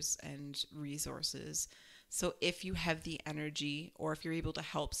sectors and resources. So if you have the energy, or if you're able to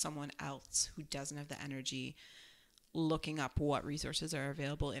help someone else who doesn't have the energy, looking up what resources are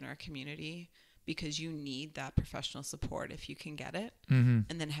available in our community, because you need that professional support if you can get it. Mm-hmm.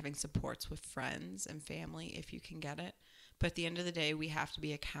 And then having supports with friends and family if you can get it. But at the end of the day, we have to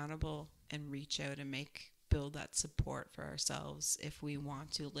be accountable and reach out and build that support for ourselves if we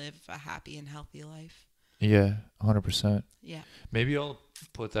want to live a happy and healthy life. Yeah, 100%. Yeah. Maybe I'll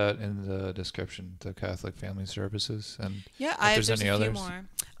put that in the description to Catholic Family Services, and yeah, if there's any a few others. more.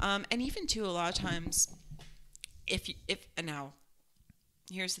 And even too, a lot of times, if now,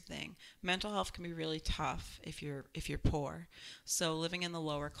 here's the thing: mental health can be really tough if you're poor. So living in the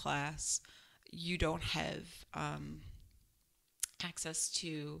lower class, you don't have access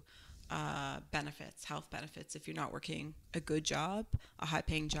to benefits, health benefits, if you're not working a good job, a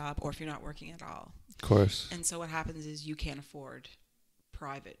high-paying job, or if you're not working at all. Of course. And so what happens is you can't afford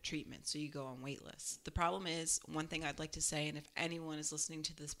private treatment, so you go on wait lists. The problem is, one thing I'd like to say, and if anyone is listening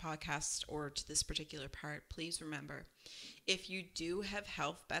to this podcast or to this particular part, please remember, if you do have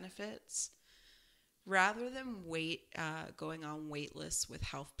health benefits, rather than going on wait lists with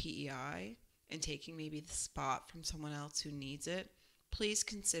health PEI and taking maybe the spot from someone else who needs it, please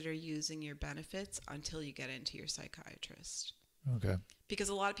consider using your benefits until you get into your psychiatrist. Okay. Because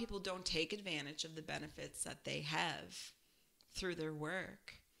a lot of people don't take advantage of the benefits that they have through their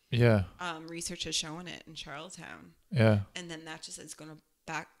work. Yeah. Research has shown it in Charlottetown. Yeah. And then that just is going to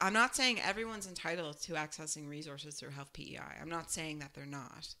back. I'm not saying everyone's entitled to accessing resources through health PEI. I'm not saying that they're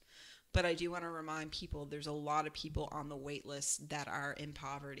not. But I do want to remind people there's a lot of people on the wait list that are in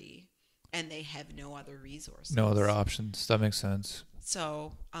poverty and they have no other resources. No other options. That makes sense.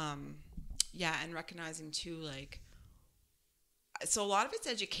 So, yeah, and recognizing too, like, so a lot of it's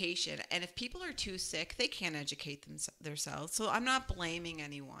education, and if people are too sick, they can't educate themselves. So I'm not blaming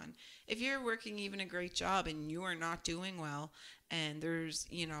anyone. If you're working even a great job and you are not doing well, and there's,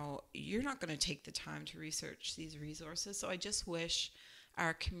 you're not going to take the time to research these resources. So I just wish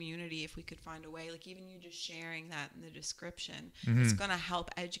our community, if we could find a way, like even you just sharing that in the description, it's going to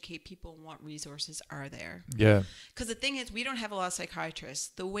help educate people on what resources are there. Yeah. Because the thing is, we don't have a lot of psychiatrists.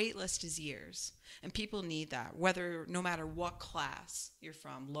 The wait list is years, and people need that, no matter what class you're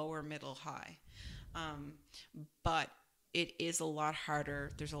from, lower, middle, high. But it is a lot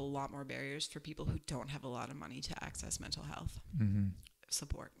harder. There's a lot more barriers for people who don't have a lot of money to access mental health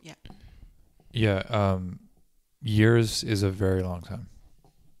support. Yeah. Yeah. Years is a very long time.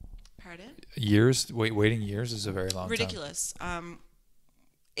 Pardon? Waiting years is a very long time. Ridiculous.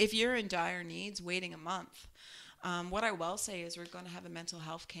 If you're in dire needs, waiting a month. What I will say is we're going to have a mental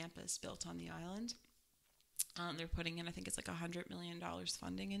health campus built on the island. They're putting in, I think it's like $100 million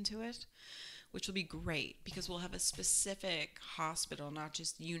funding into it, which will be great because we'll have a specific hospital, not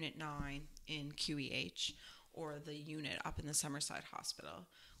just Unit 9 in QEH or the unit up in the Summerside Hospital,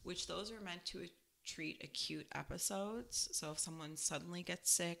 which those are meant to treat acute episodes. So if someone suddenly gets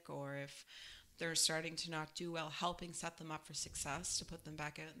sick or if they're starting to not do well, helping set them up for success to put them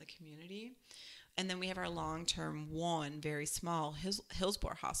back out in the community. And then we have our long-term one, very small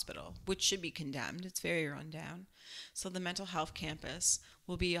Hillsborough Hospital, which should be condemned. It's very run down. So the mental health campus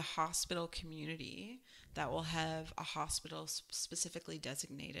will be a hospital community that will have a hospital specifically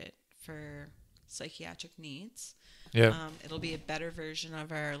designated for psychiatric needs. Yeah. It'll be a better version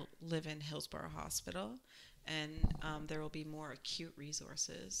of our live-in Hillsborough Hospital, and there will be more acute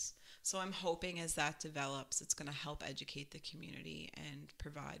resources. So I'm hoping as that develops, it's going to help educate the community and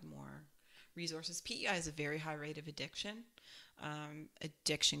provide more resources. PEI is a very high rate of addiction.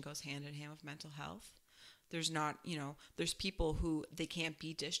 Addiction goes hand in hand with mental health. There's people who they can't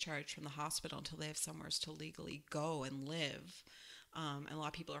be discharged from the hospital until they have somewhere to legally go and live. And a lot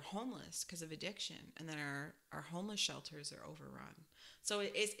of people are homeless because of addiction, and then our homeless shelters are overrun. So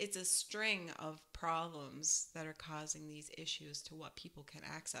it's a string of problems that are causing these issues to what people can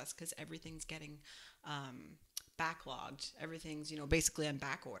access because everything's getting backlogged. Everything's basically on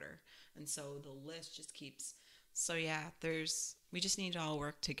back order, and so the list just keeps. So yeah, we just need to all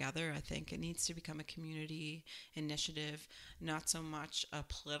work together. I think it needs to become a community initiative, not so much a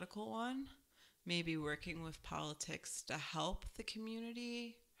political one. Maybe working with politics to help the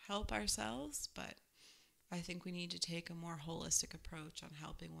community, help ourselves, but I think we need to take a more holistic approach on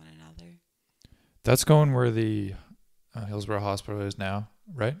helping one another. That's going where the Hillsborough Hospital is now,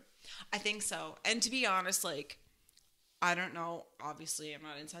 right? I think so. And to be honest, I don't know. Obviously, I'm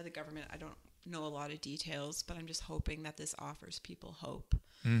not inside the government. I don't know a lot of details, but I'm just hoping that this offers people hope.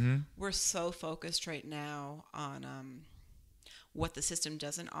 Mm-hmm. We're so focused right now on what the system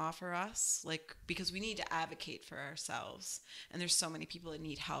doesn't offer us, because we need to advocate for ourselves, and there's so many people that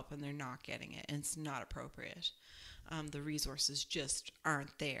need help and they're not getting it, and it's not appropriate. The resources just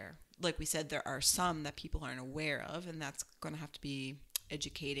aren't there. Like we said, there are some that people aren't aware of, and that's going to have to be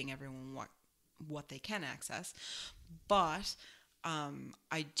educating everyone what they can access. But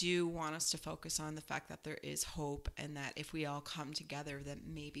I do want us to focus on the fact that there is hope, and that if we all come together, that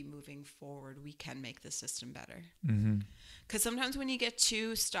maybe moving forward, we can make the system better. Because sometimes when you get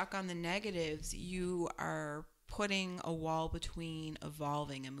too stuck on the negatives, you are putting a wall between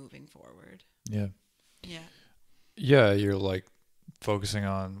evolving and moving forward. Yeah. Yeah. Yeah, you're like focusing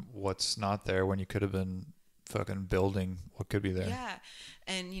on what's not there when you could have been fucking building what could be there. Yeah.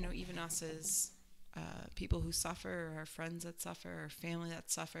 And, you know, even us as people who suffer, our friends that suffer, our family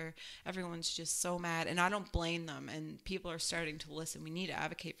that suffer, everyone's just so mad. And I don't blame them. And people are starting to listen. We need to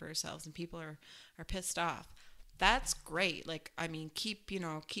advocate for ourselves, and people are pissed off. That's great. Like, I mean, keep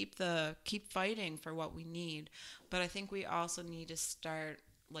fighting for what we need. But I think we also need to start,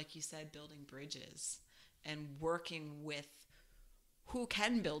 like you said, building bridges and working with who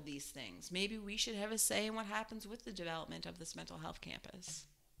can build these things. Maybe we should have a say in what happens with the development of this mental health campus.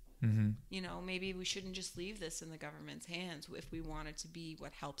 You know, maybe we shouldn't just leave this in the government's hands if we want it to be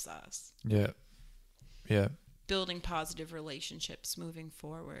what helps us. Yeah. Yeah. Building positive relationships moving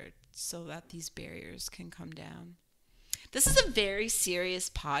forward so that these barriers can come down. This is a very serious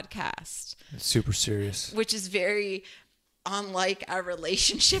podcast. It's super serious. Which is very unlike our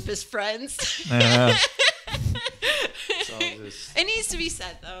relationship as friends. Yeah. It needs to be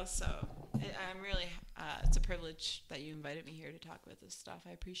said, though, so I'm really... it's a privilege that you invited me here to talk about this stuff.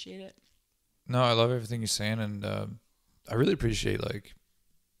 I appreciate it. No, I love everything you're saying, and I really appreciate like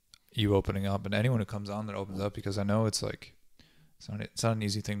you opening up, and anyone who comes on that opens up, because I know it's like it's not an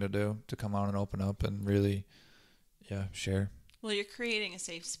easy thing to do, to come on and open up and really, share. Well, you're creating a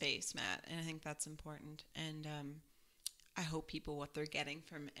safe space, Matt, and I think that's important. And I hope people, what they're getting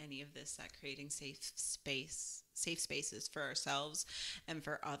from any of this, that creating safe spaces for ourselves and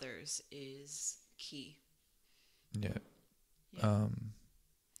for others is key. Yeah.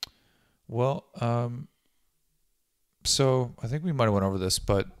 So I think we might have went over this,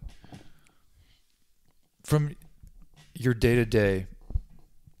 but from your day-to-day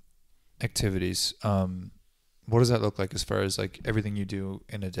activities, what does that look like as far as like everything you do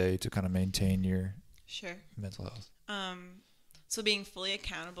in a day to kind of maintain your mental health? So being fully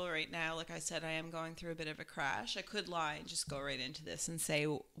accountable right now, like I said, I am going through a bit of a crash. I could lie and just go right into this and say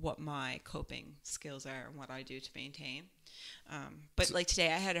what my coping skills are and what I do to maintain. But like today,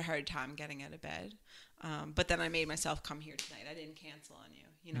 I had a hard time getting out of bed. But then I made myself come here tonight. I didn't cancel on you.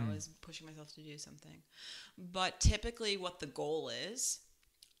 You know, I was pushing myself to do something. But typically what the goal is,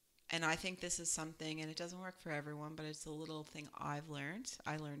 and I think this is something, and it doesn't work for everyone, but it's a little thing I've learned.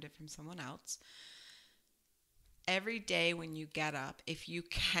 I learned it from someone else. Every day when you get up, if you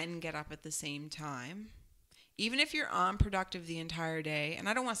can get up at the same time, even if you're unproductive the entire day, and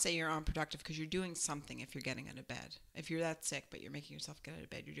I don't want to say you're unproductive because you're doing something if you're getting out of bed. If you're that sick, but you're making yourself get out of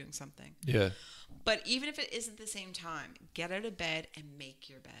bed, you're doing something. Yeah. But even if it isn't the same time, get out of bed and make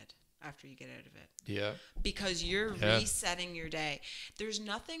your bed after you get out of it. Yeah. Because you're resetting your day. There's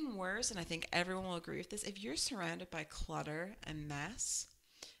nothing worse, and I think everyone will agree with this, if you're surrounded by clutter and mess,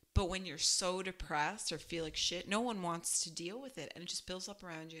 but when you're so depressed or feel like shit, no one wants to deal with it. And it just builds up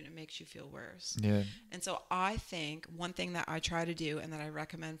around you and it makes you feel worse. Yeah. And so I think one thing that I try to do and that I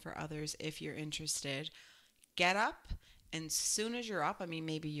recommend for others if you're interested, get up. And as soon as you're up, I mean,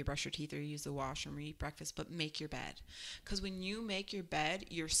 maybe you brush your teeth or you use the washroom or eat breakfast, but make your bed. Because when you make your bed,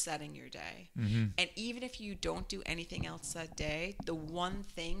 you're setting your day. Mm-hmm. And even if you don't do anything else that day, the one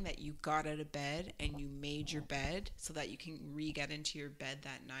thing that you got out of bed and you made your bed so that you can get into your bed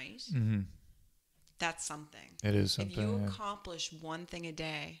that night, that's something. It is something. If you accomplish one thing a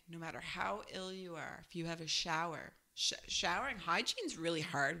day, no matter how ill you are, if you have a shower, showering, hygiene's really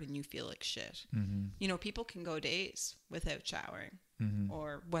hard when you feel like shit. Mm-hmm. You know, people can go days without showering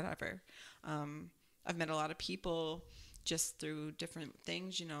or whatever. I've met a lot of people just through different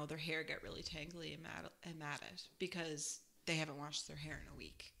things, you know, their hair get really tangly and matted because they haven't washed their hair in a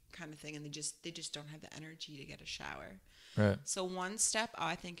week kind of thing. And they just don't have the energy to get a shower. Right. So one step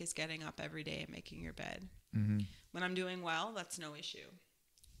I think is getting up every day and making your bed. Mm-hmm. When I'm doing well, that's no issue.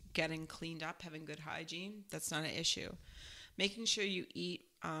 Getting cleaned up, having good hygiene, that's not an issue. Making sure you eat,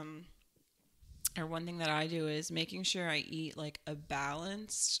 or one thing that I do is making sure I eat like a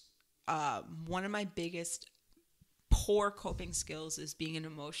balanced, one of my biggest poor coping skills is being an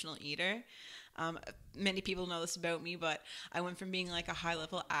emotional eater. Many people know this about me, but I went from being like a high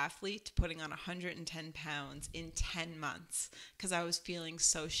level athlete to putting on 110 pounds in 10 months because I was feeling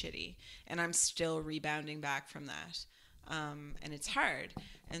so shitty, and I'm still rebounding back from that. And it's hard.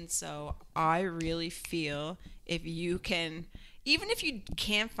 And so I really feel if you can even if you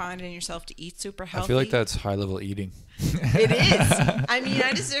can't find it in yourself to eat super healthy. I feel like that's high level eating. It is. I mean,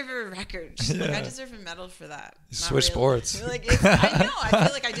 I deserve a record. Yeah. Like, I deserve a medal for that. Switch sports. Like, I know. I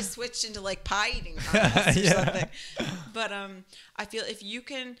feel like I just switched into like pie eating contest or something. But I feel if you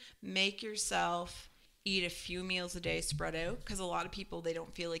can make yourself eat a few meals a day spread out, because a lot of people, they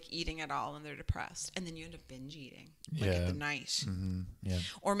don't feel like eating at all when they're depressed, and then you end up binge eating like at the night. Mm-hmm. Yeah.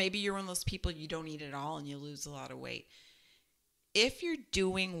 Or maybe you're one of those people, you don't eat at all and you lose a lot of weight. If you're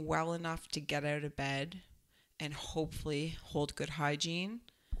doing well enough to get out of bed and hopefully hold good hygiene,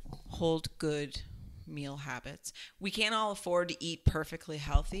 hold good meal habits. We can't all afford to eat perfectly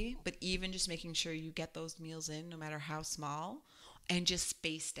healthy, but even just making sure you get those meals in, no matter how small, and just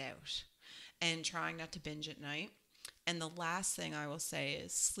spaced out, and trying not to binge at night. And the last thing I will say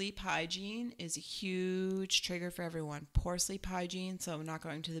is sleep hygiene is a huge trigger for everyone. Poor sleep hygiene, so not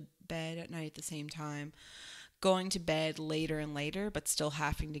going to the bed at night at the same time. Going to bed later and later, but still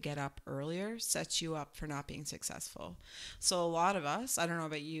having to get up earlier, sets you up for not being successful. So a lot of us, I don't know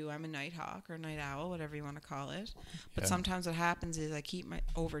about you, I'm a night hawk or night owl, whatever you want to call it. But sometimes what happens is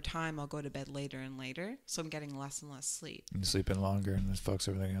over time, I'll go to bed later and later. So I'm getting less and less sleep. And sleeping longer, and this fucks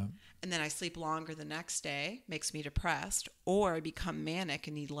everything up. And then I sleep longer the next day, makes me depressed, or I become manic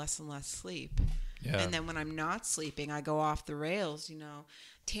and need less and less sleep. Yeah. And then when I'm not sleeping, I go off the rails.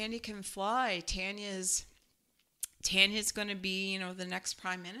 Tanya can fly. Tanya's going to be, the next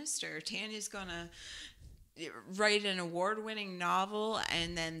prime minister. Tanya's going to write an award-winning novel,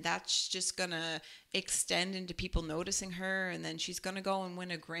 and then that's just going to extend into people noticing her, and then she's going to go and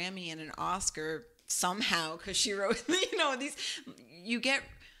win a Grammy and an Oscar somehow because she wrote, these. You get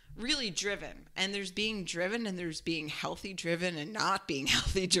really driven, and there's being driven, and there's being healthy driven and not being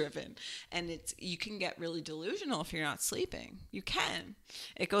healthy driven, and you can get really delusional if you're not sleeping. You can.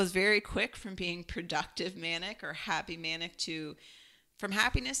 It goes very quick from being productive manic or happy manic to from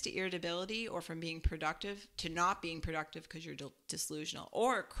happiness to irritability, or from being productive to not being productive because you're disillusional,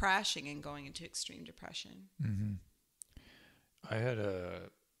 or crashing and going into extreme depression. Mm-hmm. I had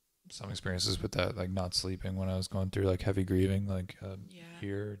some experiences with that, like not sleeping when I was going through like heavy grieving, like a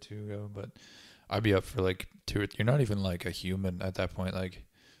year or two ago. But I'd be up for like you're not even like a human at that point, like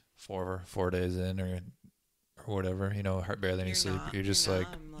 4 days in or whatever, barely any sleep. You're just like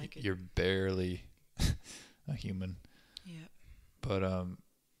you're barely a human. Yeah. But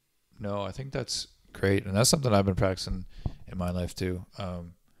no, I think that's great, and that's something I've been practicing in my life too.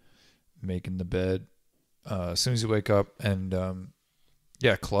 Making the bed as soon as you wake up, and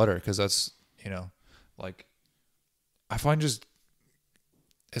clutter, because that's, like, I find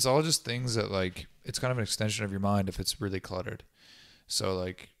it's all just things that, like, it's kind of an extension of your mind if it's really cluttered. So,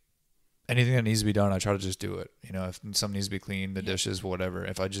 like, anything that needs to be done, I try to just do it. If something needs to be cleaned, the dishes, whatever,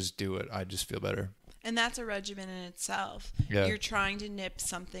 if I just do it, I just feel better. And that's a regimen in itself. Yeah. You're trying to nip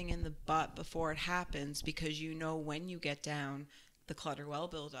something in the butt before it happens, because when you get down, the clutter will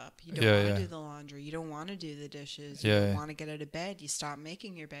build up. You don't want to do the laundry. You don't want to do the dishes. You don't want to get out of bed. You stop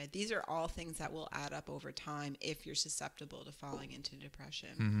making your bed. These are all things that will add up over time if you're susceptible to falling into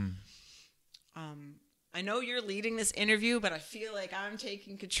depression. Mm-hmm. I know you're leading this interview, but I feel like I'm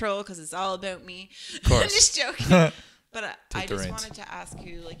taking control because it's all about me. Of course. I'm just joking. But I just wanted to ask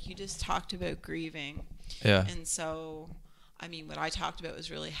you, like, you just talked about grieving. Yeah. And so, I mean, what I talked about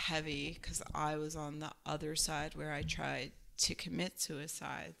was really heavy because I was on the other side where I tried to commit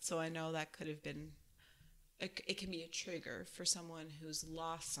suicide. So I know that could have been, it can be a trigger for someone who's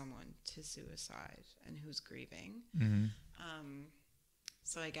lost someone to suicide and who's grieving. Mm-hmm.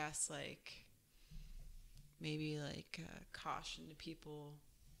 So I guess, like, maybe like caution to people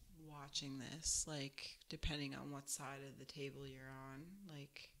watching this, like, depending on what side of the table you're on,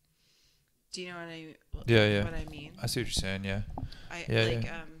 like, do you know what I mean? Yeah. What I mean? I see what you're saying. Yeah.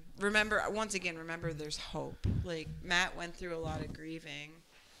 Remember, remember there's hope. Like, Matt went through a lot of grieving,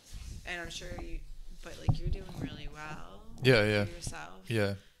 and I'm sure you're doing really well. Yeah. For yourself.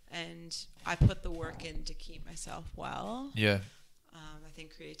 Yeah. And I put the work in to keep myself well. Yeah. I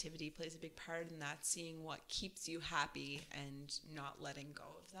think creativity plays a big part in that, seeing what keeps you happy and not letting go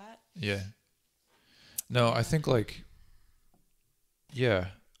of that. Yeah. No, I think, like,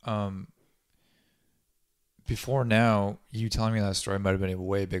 before now, you telling me that story might have been a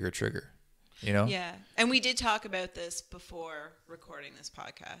way bigger trigger, Yeah. And we did talk about this before recording this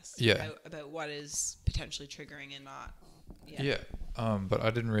podcast. Yeah. About what is potentially triggering and not. Yeah. But I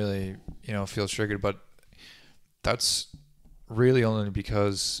didn't really, feel triggered, but that's really only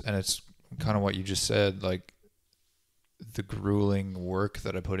because, and it's kind of what you just said, like, the grueling work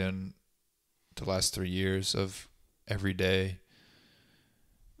that I put in the last 3 years of every day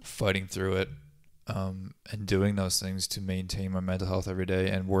fighting through it, and doing those things to maintain my mental health every day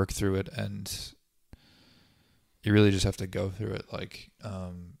and work through it. And you really just have to go through it. Like,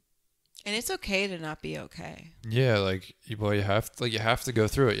 and it's okay to not be okay. Yeah. Like, you have to go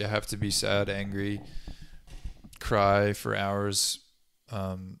through it. You have to be sad, angry, cry for hours,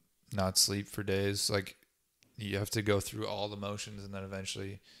 not sleep for days. Like, you have to go through all the motions, and then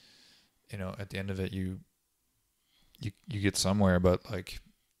eventually, at the end of it, you get somewhere. But like,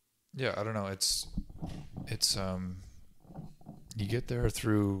 yeah, I don't know. It's you get there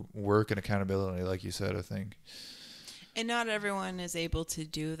through work and accountability, like you said, I think. And not everyone is able to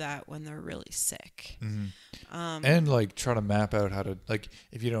do that when they're really sick. Mm-hmm. And like try to map out how to, like,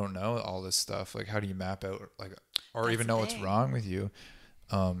 if you don't know all this stuff, like how do you map out, like, or even know what's wrong with you?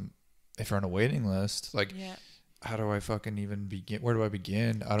 If you're on a waiting list, like, how do I fucking even begin? Where do I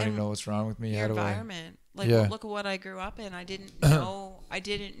begin? I don't even know what's wrong with me. Your environment. Like, look at what I grew up in. I didn't know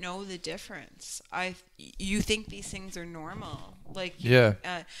the difference. You think these things are normal. Like,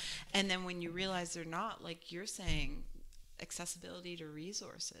 and then when you realize they're not, like you're saying, accessibility to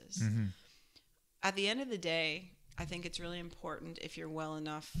resources. Mm-hmm. At the end of the day, I think it's really important, if you're well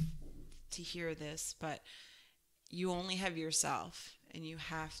enough to hear this, but you only have yourself, and you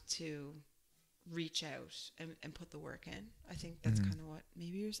have to reach out and put the work in. I think that's kind of what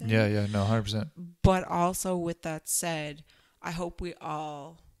maybe you're saying. Yeah, no, 100%. But also, with that said, I hope we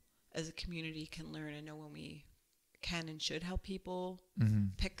all as a community can learn and know when we can and should help people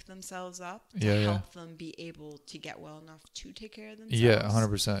pick themselves up to help them be able to get well enough to take care of themselves. Yeah,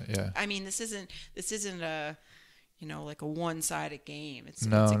 100%. Yeah. I mean, this isn't a, like a one-sided game. It's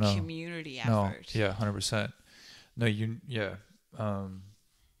a community effort. No, yeah, 100%. No,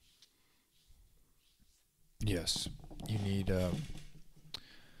 yes, you need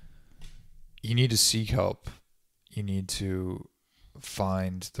to seek help. You need to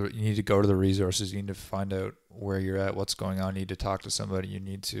you need to go to the resources. You need to find out where you're at, what's going on. You need to talk to somebody. You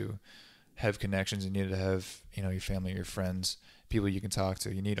need to have connections. You need to have, your family, your friends, people you can talk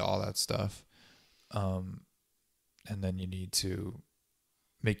to. You need all that stuff. And then you need to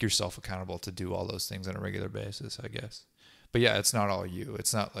make yourself accountable to do all those things on a regular basis, I guess. But yeah, it's not all you.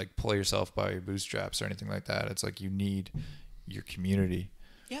 It's not like pull yourself by your bootstraps or anything like that. It's like you need your community.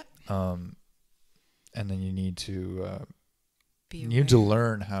 Yep. And then you need to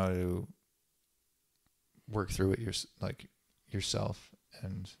learn how to work through it yourself.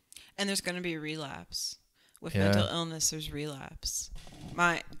 And there's going to be relapse with mental illness. There's relapse.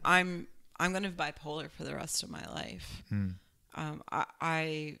 I'm going to be bipolar for the rest of my life.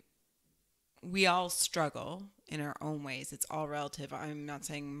 We all struggle in our own ways. It's all relative. I'm not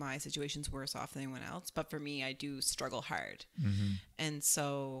saying my situation's worse off than anyone else, but for me, I do struggle hard. Mm-hmm. And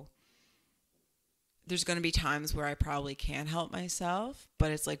so there's going to be times where I probably can't help myself, but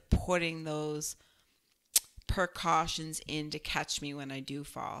it's like putting those precautions in to catch me when I do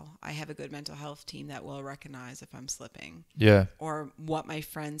fall. I have a good mental health team that will recognize if I'm slipping. Yeah. Or what my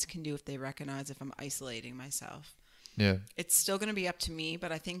friends can do if they recognize if I'm isolating myself. Yeah. It's still going to be up to me,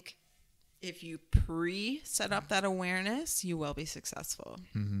 but I think if you set up that awareness, you will be successful.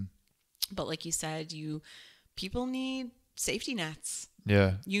 Mm-hmm. But like you said, people need safety nets.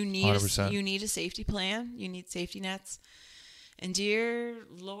 Yeah. You need a safety plan. You need safety nets. And dear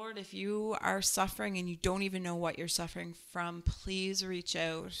Lord, if you are suffering and you don't even know what you're suffering from, please reach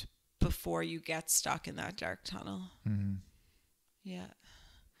out before you get stuck in that dark tunnel. Mm-hmm. Yeah.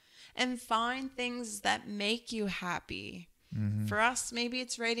 And find things that make you happy. Mm-hmm. For us, maybe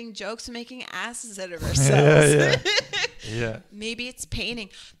it's writing jokes and making asses out of ourselves. Yeah. Maybe it's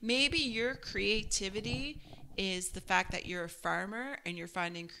painting. Maybe your creativity is the fact that you're a farmer and you're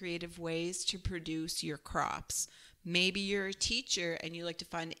finding creative ways to produce your crops. Maybe you're a teacher and you like to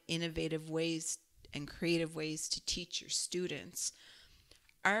find innovative ways and creative ways to teach your students.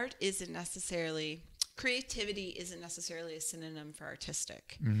 Creativity isn't necessarily a synonym for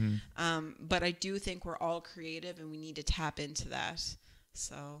artistic. Mm-hmm. But I do think we're all creative and we need to tap into that.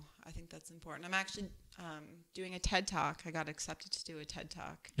 So I think that's important. I'm actually doing a TED Talk. I got accepted to do a TED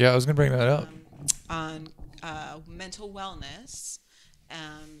Talk. Yeah, I was going to bring that up. On mental wellness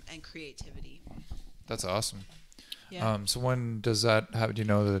and creativity. That's awesome. Yeah. So when does that happen? Do you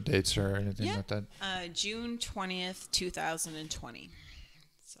know the dates or anything like that? June 20th, 2020.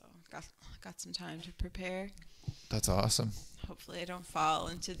 So got some time to prepare. That's awesome. Hopefully I don't fall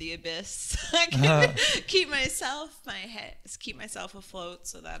into the abyss. I can keep myself afloat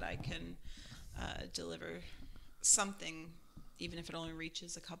so that I can deliver something, even if it only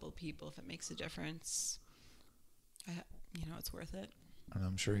reaches a couple of people. If it makes a difference, it's worth it. And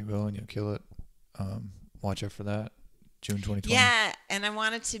I'm sure you will, and you'll kill it. Watch out for that. June 2020. Yeah, and I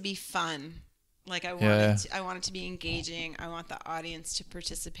want it to be fun. Like I want it to be engaging. I want the audience to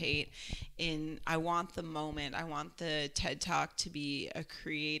participate in. I want the moment. I want the TED Talk to be a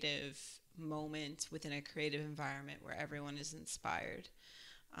creative moment within a creative environment where everyone is inspired.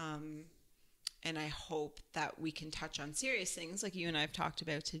 And I hope that we can touch on serious things like you and I have talked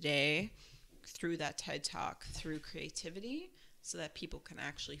about today through that TED Talk, through creativity, so that people can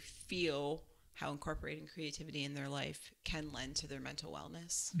actually feel how incorporating creativity in their life can lend to their mental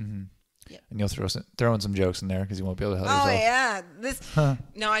wellness. Mm-hmm. Yep. And you'll throw in some jokes in there because you won't be able to help yourself. Yeah,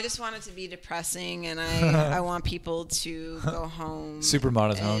 no, I just want it to be depressing, and I want people to go home super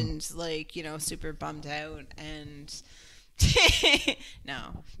monotone and like super bummed out. And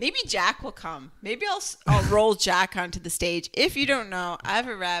no, maybe Jack will come. Maybe I'll roll Jack onto the stage. If you don't know, I have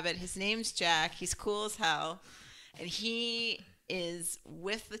a rabbit. His name's Jack. He's cool as hell, and he is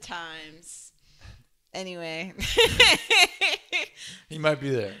with the times. Anyway. He might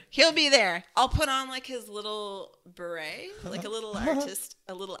be there. He'll be there. I'll put on like his little beret, like a little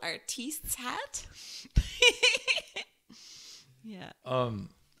artist's hat. Yeah.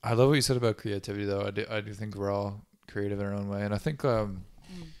 I love what you said about creativity though. I do think we're all creative in our own way. And I think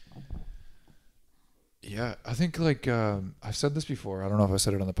yeah, I think like I've said this before. I don't know if I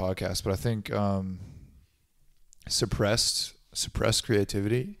said it on the podcast, but I think suppressed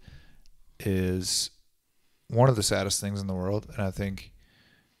creativity is one of the saddest things in the world, and I think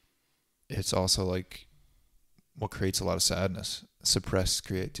it's also like what creates a lot of sadness. Suppressed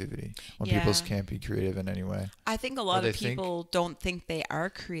creativity, when people can't be creative in any way. I think a lot of people don't think they are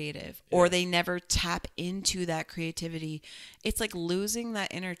creative, or they never tap into that creativity. It's like losing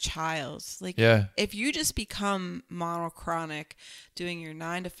that inner child. Like if you just become monochronic, doing your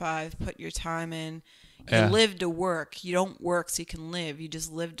 9 to 5, put your time in, you live to work. You don't work so you can live. You just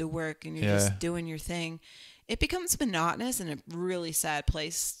live to work, and you're just doing your thing. It becomes monotonous and a really sad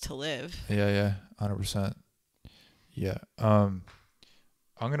place to live. Yeah, 100%. Yeah. I'm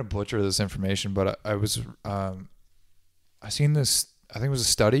going to butcher this information, but I seen this, I think it was a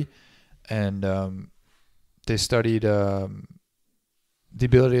study, and they studied the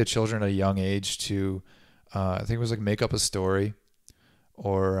ability of children at a young age to, I think it was like make up a story,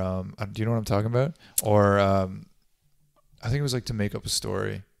 or do you know what I'm talking about? Or I think it was like to make up a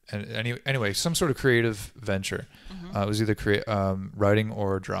story. And anyway, some sort of creative venture. Mm-hmm. It was either writing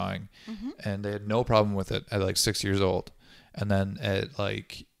or drawing. Mm-hmm. And they had no problem with it at like 6 years old. And then at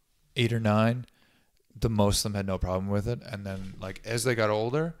like 8 or 9, the most of them had no problem with it. And then like as they got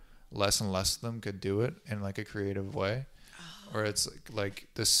older, less and less of them could do it in like a creative way. Oh. Or it's like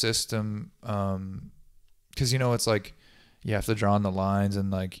the system, because it's like you have to draw on the lines,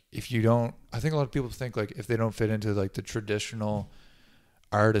 and like if you don't, I think a lot of people think like if they don't fit into like the traditional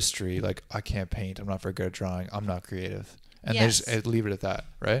artistry, like I can't paint, I'm not very good at drawing, I'm not creative, and they just leave it at that,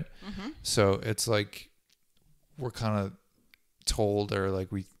 right? Mm-hmm. So it's like we're kind of told, or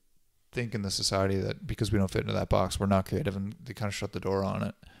like we think in the society that because we don't fit into that box, we're not creative, and they kind of shut the door on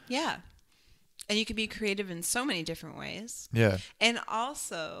it. Yeah. And you can be creative in so many different ways. Yeah. And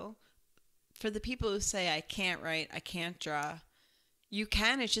also, for the people who say I can't write, I can't draw, you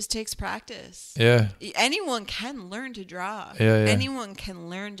can. It just takes practice. Yeah. Anyone can learn to draw. Yeah. Anyone can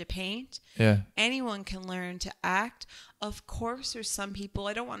learn to paint. Yeah. Anyone can learn to act. Of course, there's some people,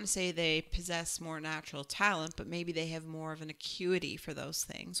 I don't want to say they possess more natural talent, but maybe they have more of an acuity for those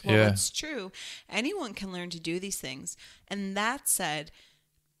things. Well, it's true. Anyone can learn to do these things. And that said,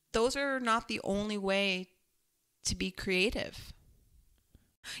 those are not the only way to be creative.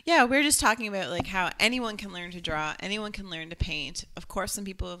 Yeah, we're just talking about like how anyone can learn to draw, anyone can learn to paint. Of course, some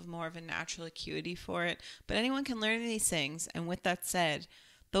people have more of a natural acuity for it, but anyone can learn these things. And with that said,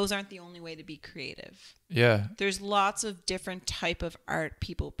 those aren't the only way to be creative. Yeah. There's lots of different type of art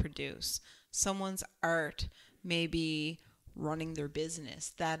people produce. Someone's art may be running their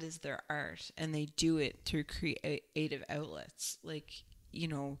business. That is their art, and they do it through creative outlets. Like,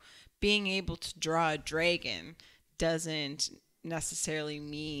 being able to draw a dragon doesn't necessarily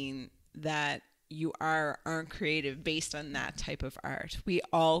mean that you aren't creative based on that type of art. We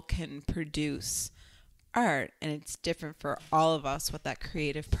all can produce art, and it's different for all of us what that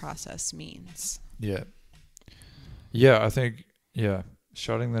creative process means. I think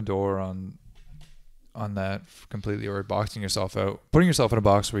shutting the door on that completely, or boxing yourself out, putting yourself in a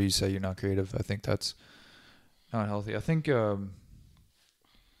box where you say you're not creative, I think that's not healthy. I think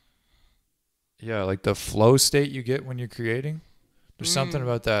like the flow state you get when you're creating, there's something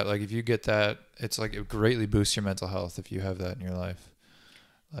about that. Like if you get that, it's like it greatly boosts your mental health if you have that in your life.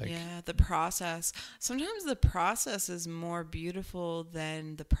 Like, the process. Sometimes the process is more beautiful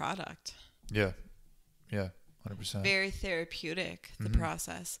than the product. Yeah, 100%. Very therapeutic, the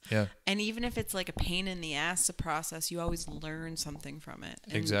process. Yeah. And even if it's like a pain in the ass to process, you always learn something from it.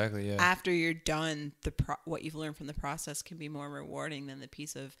 And exactly, yeah. after you're done, what you've learned from the process can be more rewarding than the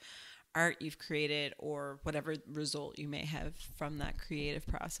piece of art you've created or whatever result you may have from that creative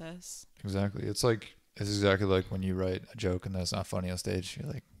process. Exactly. It's exactly like when you write a joke and that's not funny on stage.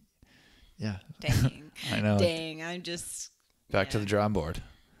 You're like, yeah. Dang. I know. Dang. I'm just... Back to the drawing board.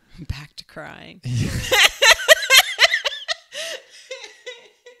 Back to crying.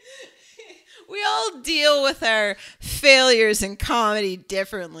 We all deal with our failures in comedy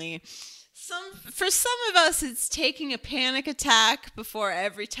differently. For some of us, it's taking a panic attack before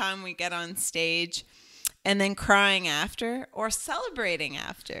every time we get on stage and then crying after or celebrating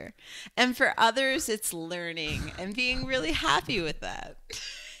after. And for others, it's learning and being really happy with that.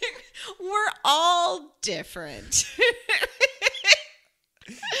 We're all different.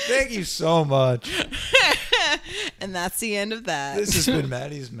 Thank you so much. And that's the end of that. This has been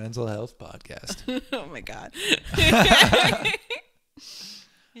Maddie's mental health podcast. Oh my God.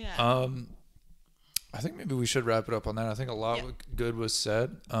 Yeah. I think maybe we should wrap it up on that. I think a lot good was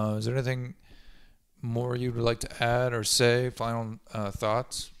said. Is there anything more you would like to add or say? Final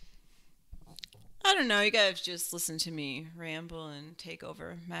thoughts? I don't know. You guys just listen to me ramble and take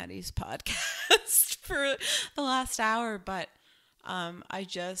over Maddie's podcast for the last hour. But I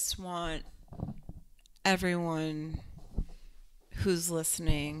just want everyone who's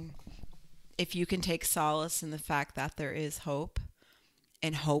listening, if you can take solace in the fact that there is hope,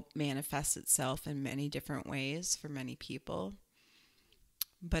 and hope manifests itself in many different ways for many people.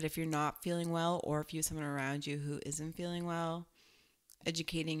 But if you're not feeling well, or if you have someone around you who isn't feeling well,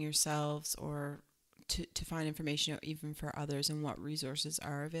 educating yourselves or to find information even for others and what resources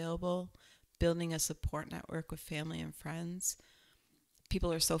are available, building a support network with family and friends.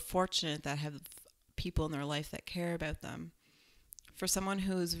 People are so fortunate that have people in their life that care about them. For someone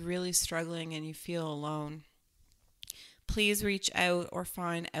who's really struggling and you feel alone, please reach out or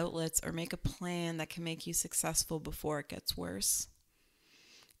find outlets or make a plan that can make you successful before it gets worse.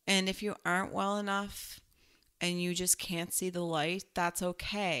 And if you aren't well enough and you just can't see the light, that's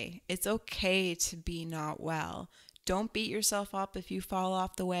okay. It's okay to be not well. Don't beat yourself up if you fall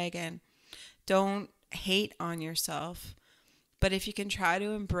off the wagon. Don't hate on yourself. But if you can try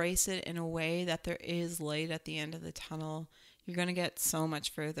to embrace it in a way that there is light at the end of the tunnel, you're going to get so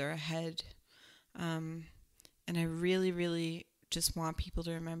much further ahead. And I really, really just want people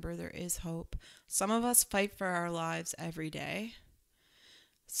to remember there is hope. Some of us fight for our lives every day.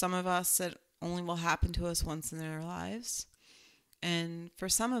 Some of us, it only will happen to us once in our lives. And for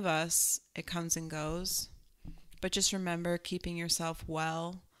some of us, it comes and goes. But just remember keeping yourself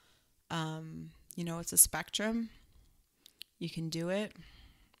well. It's a spectrum. You can do it.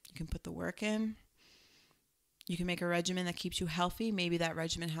 You can put the work in. You can make a regimen that keeps you healthy. Maybe that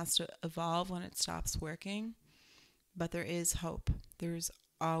regimen has to evolve when it stops working. But there is hope. There's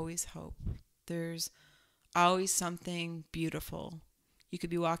always hope. There's always something beautiful. You could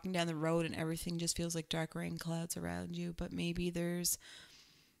be walking down the road and everything just feels like dark rain clouds around you. But maybe there's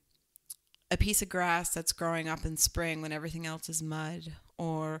a piece of grass that's growing up in spring when everything else is mud.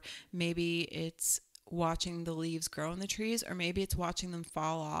 Or maybe it's watching the leaves grow in the trees. Or maybe it's watching them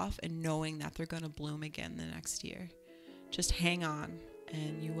fall off and knowing that they're going to bloom again the next year. Just hang on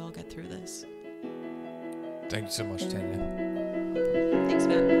and you will get through this. Thank you so much, Tanya.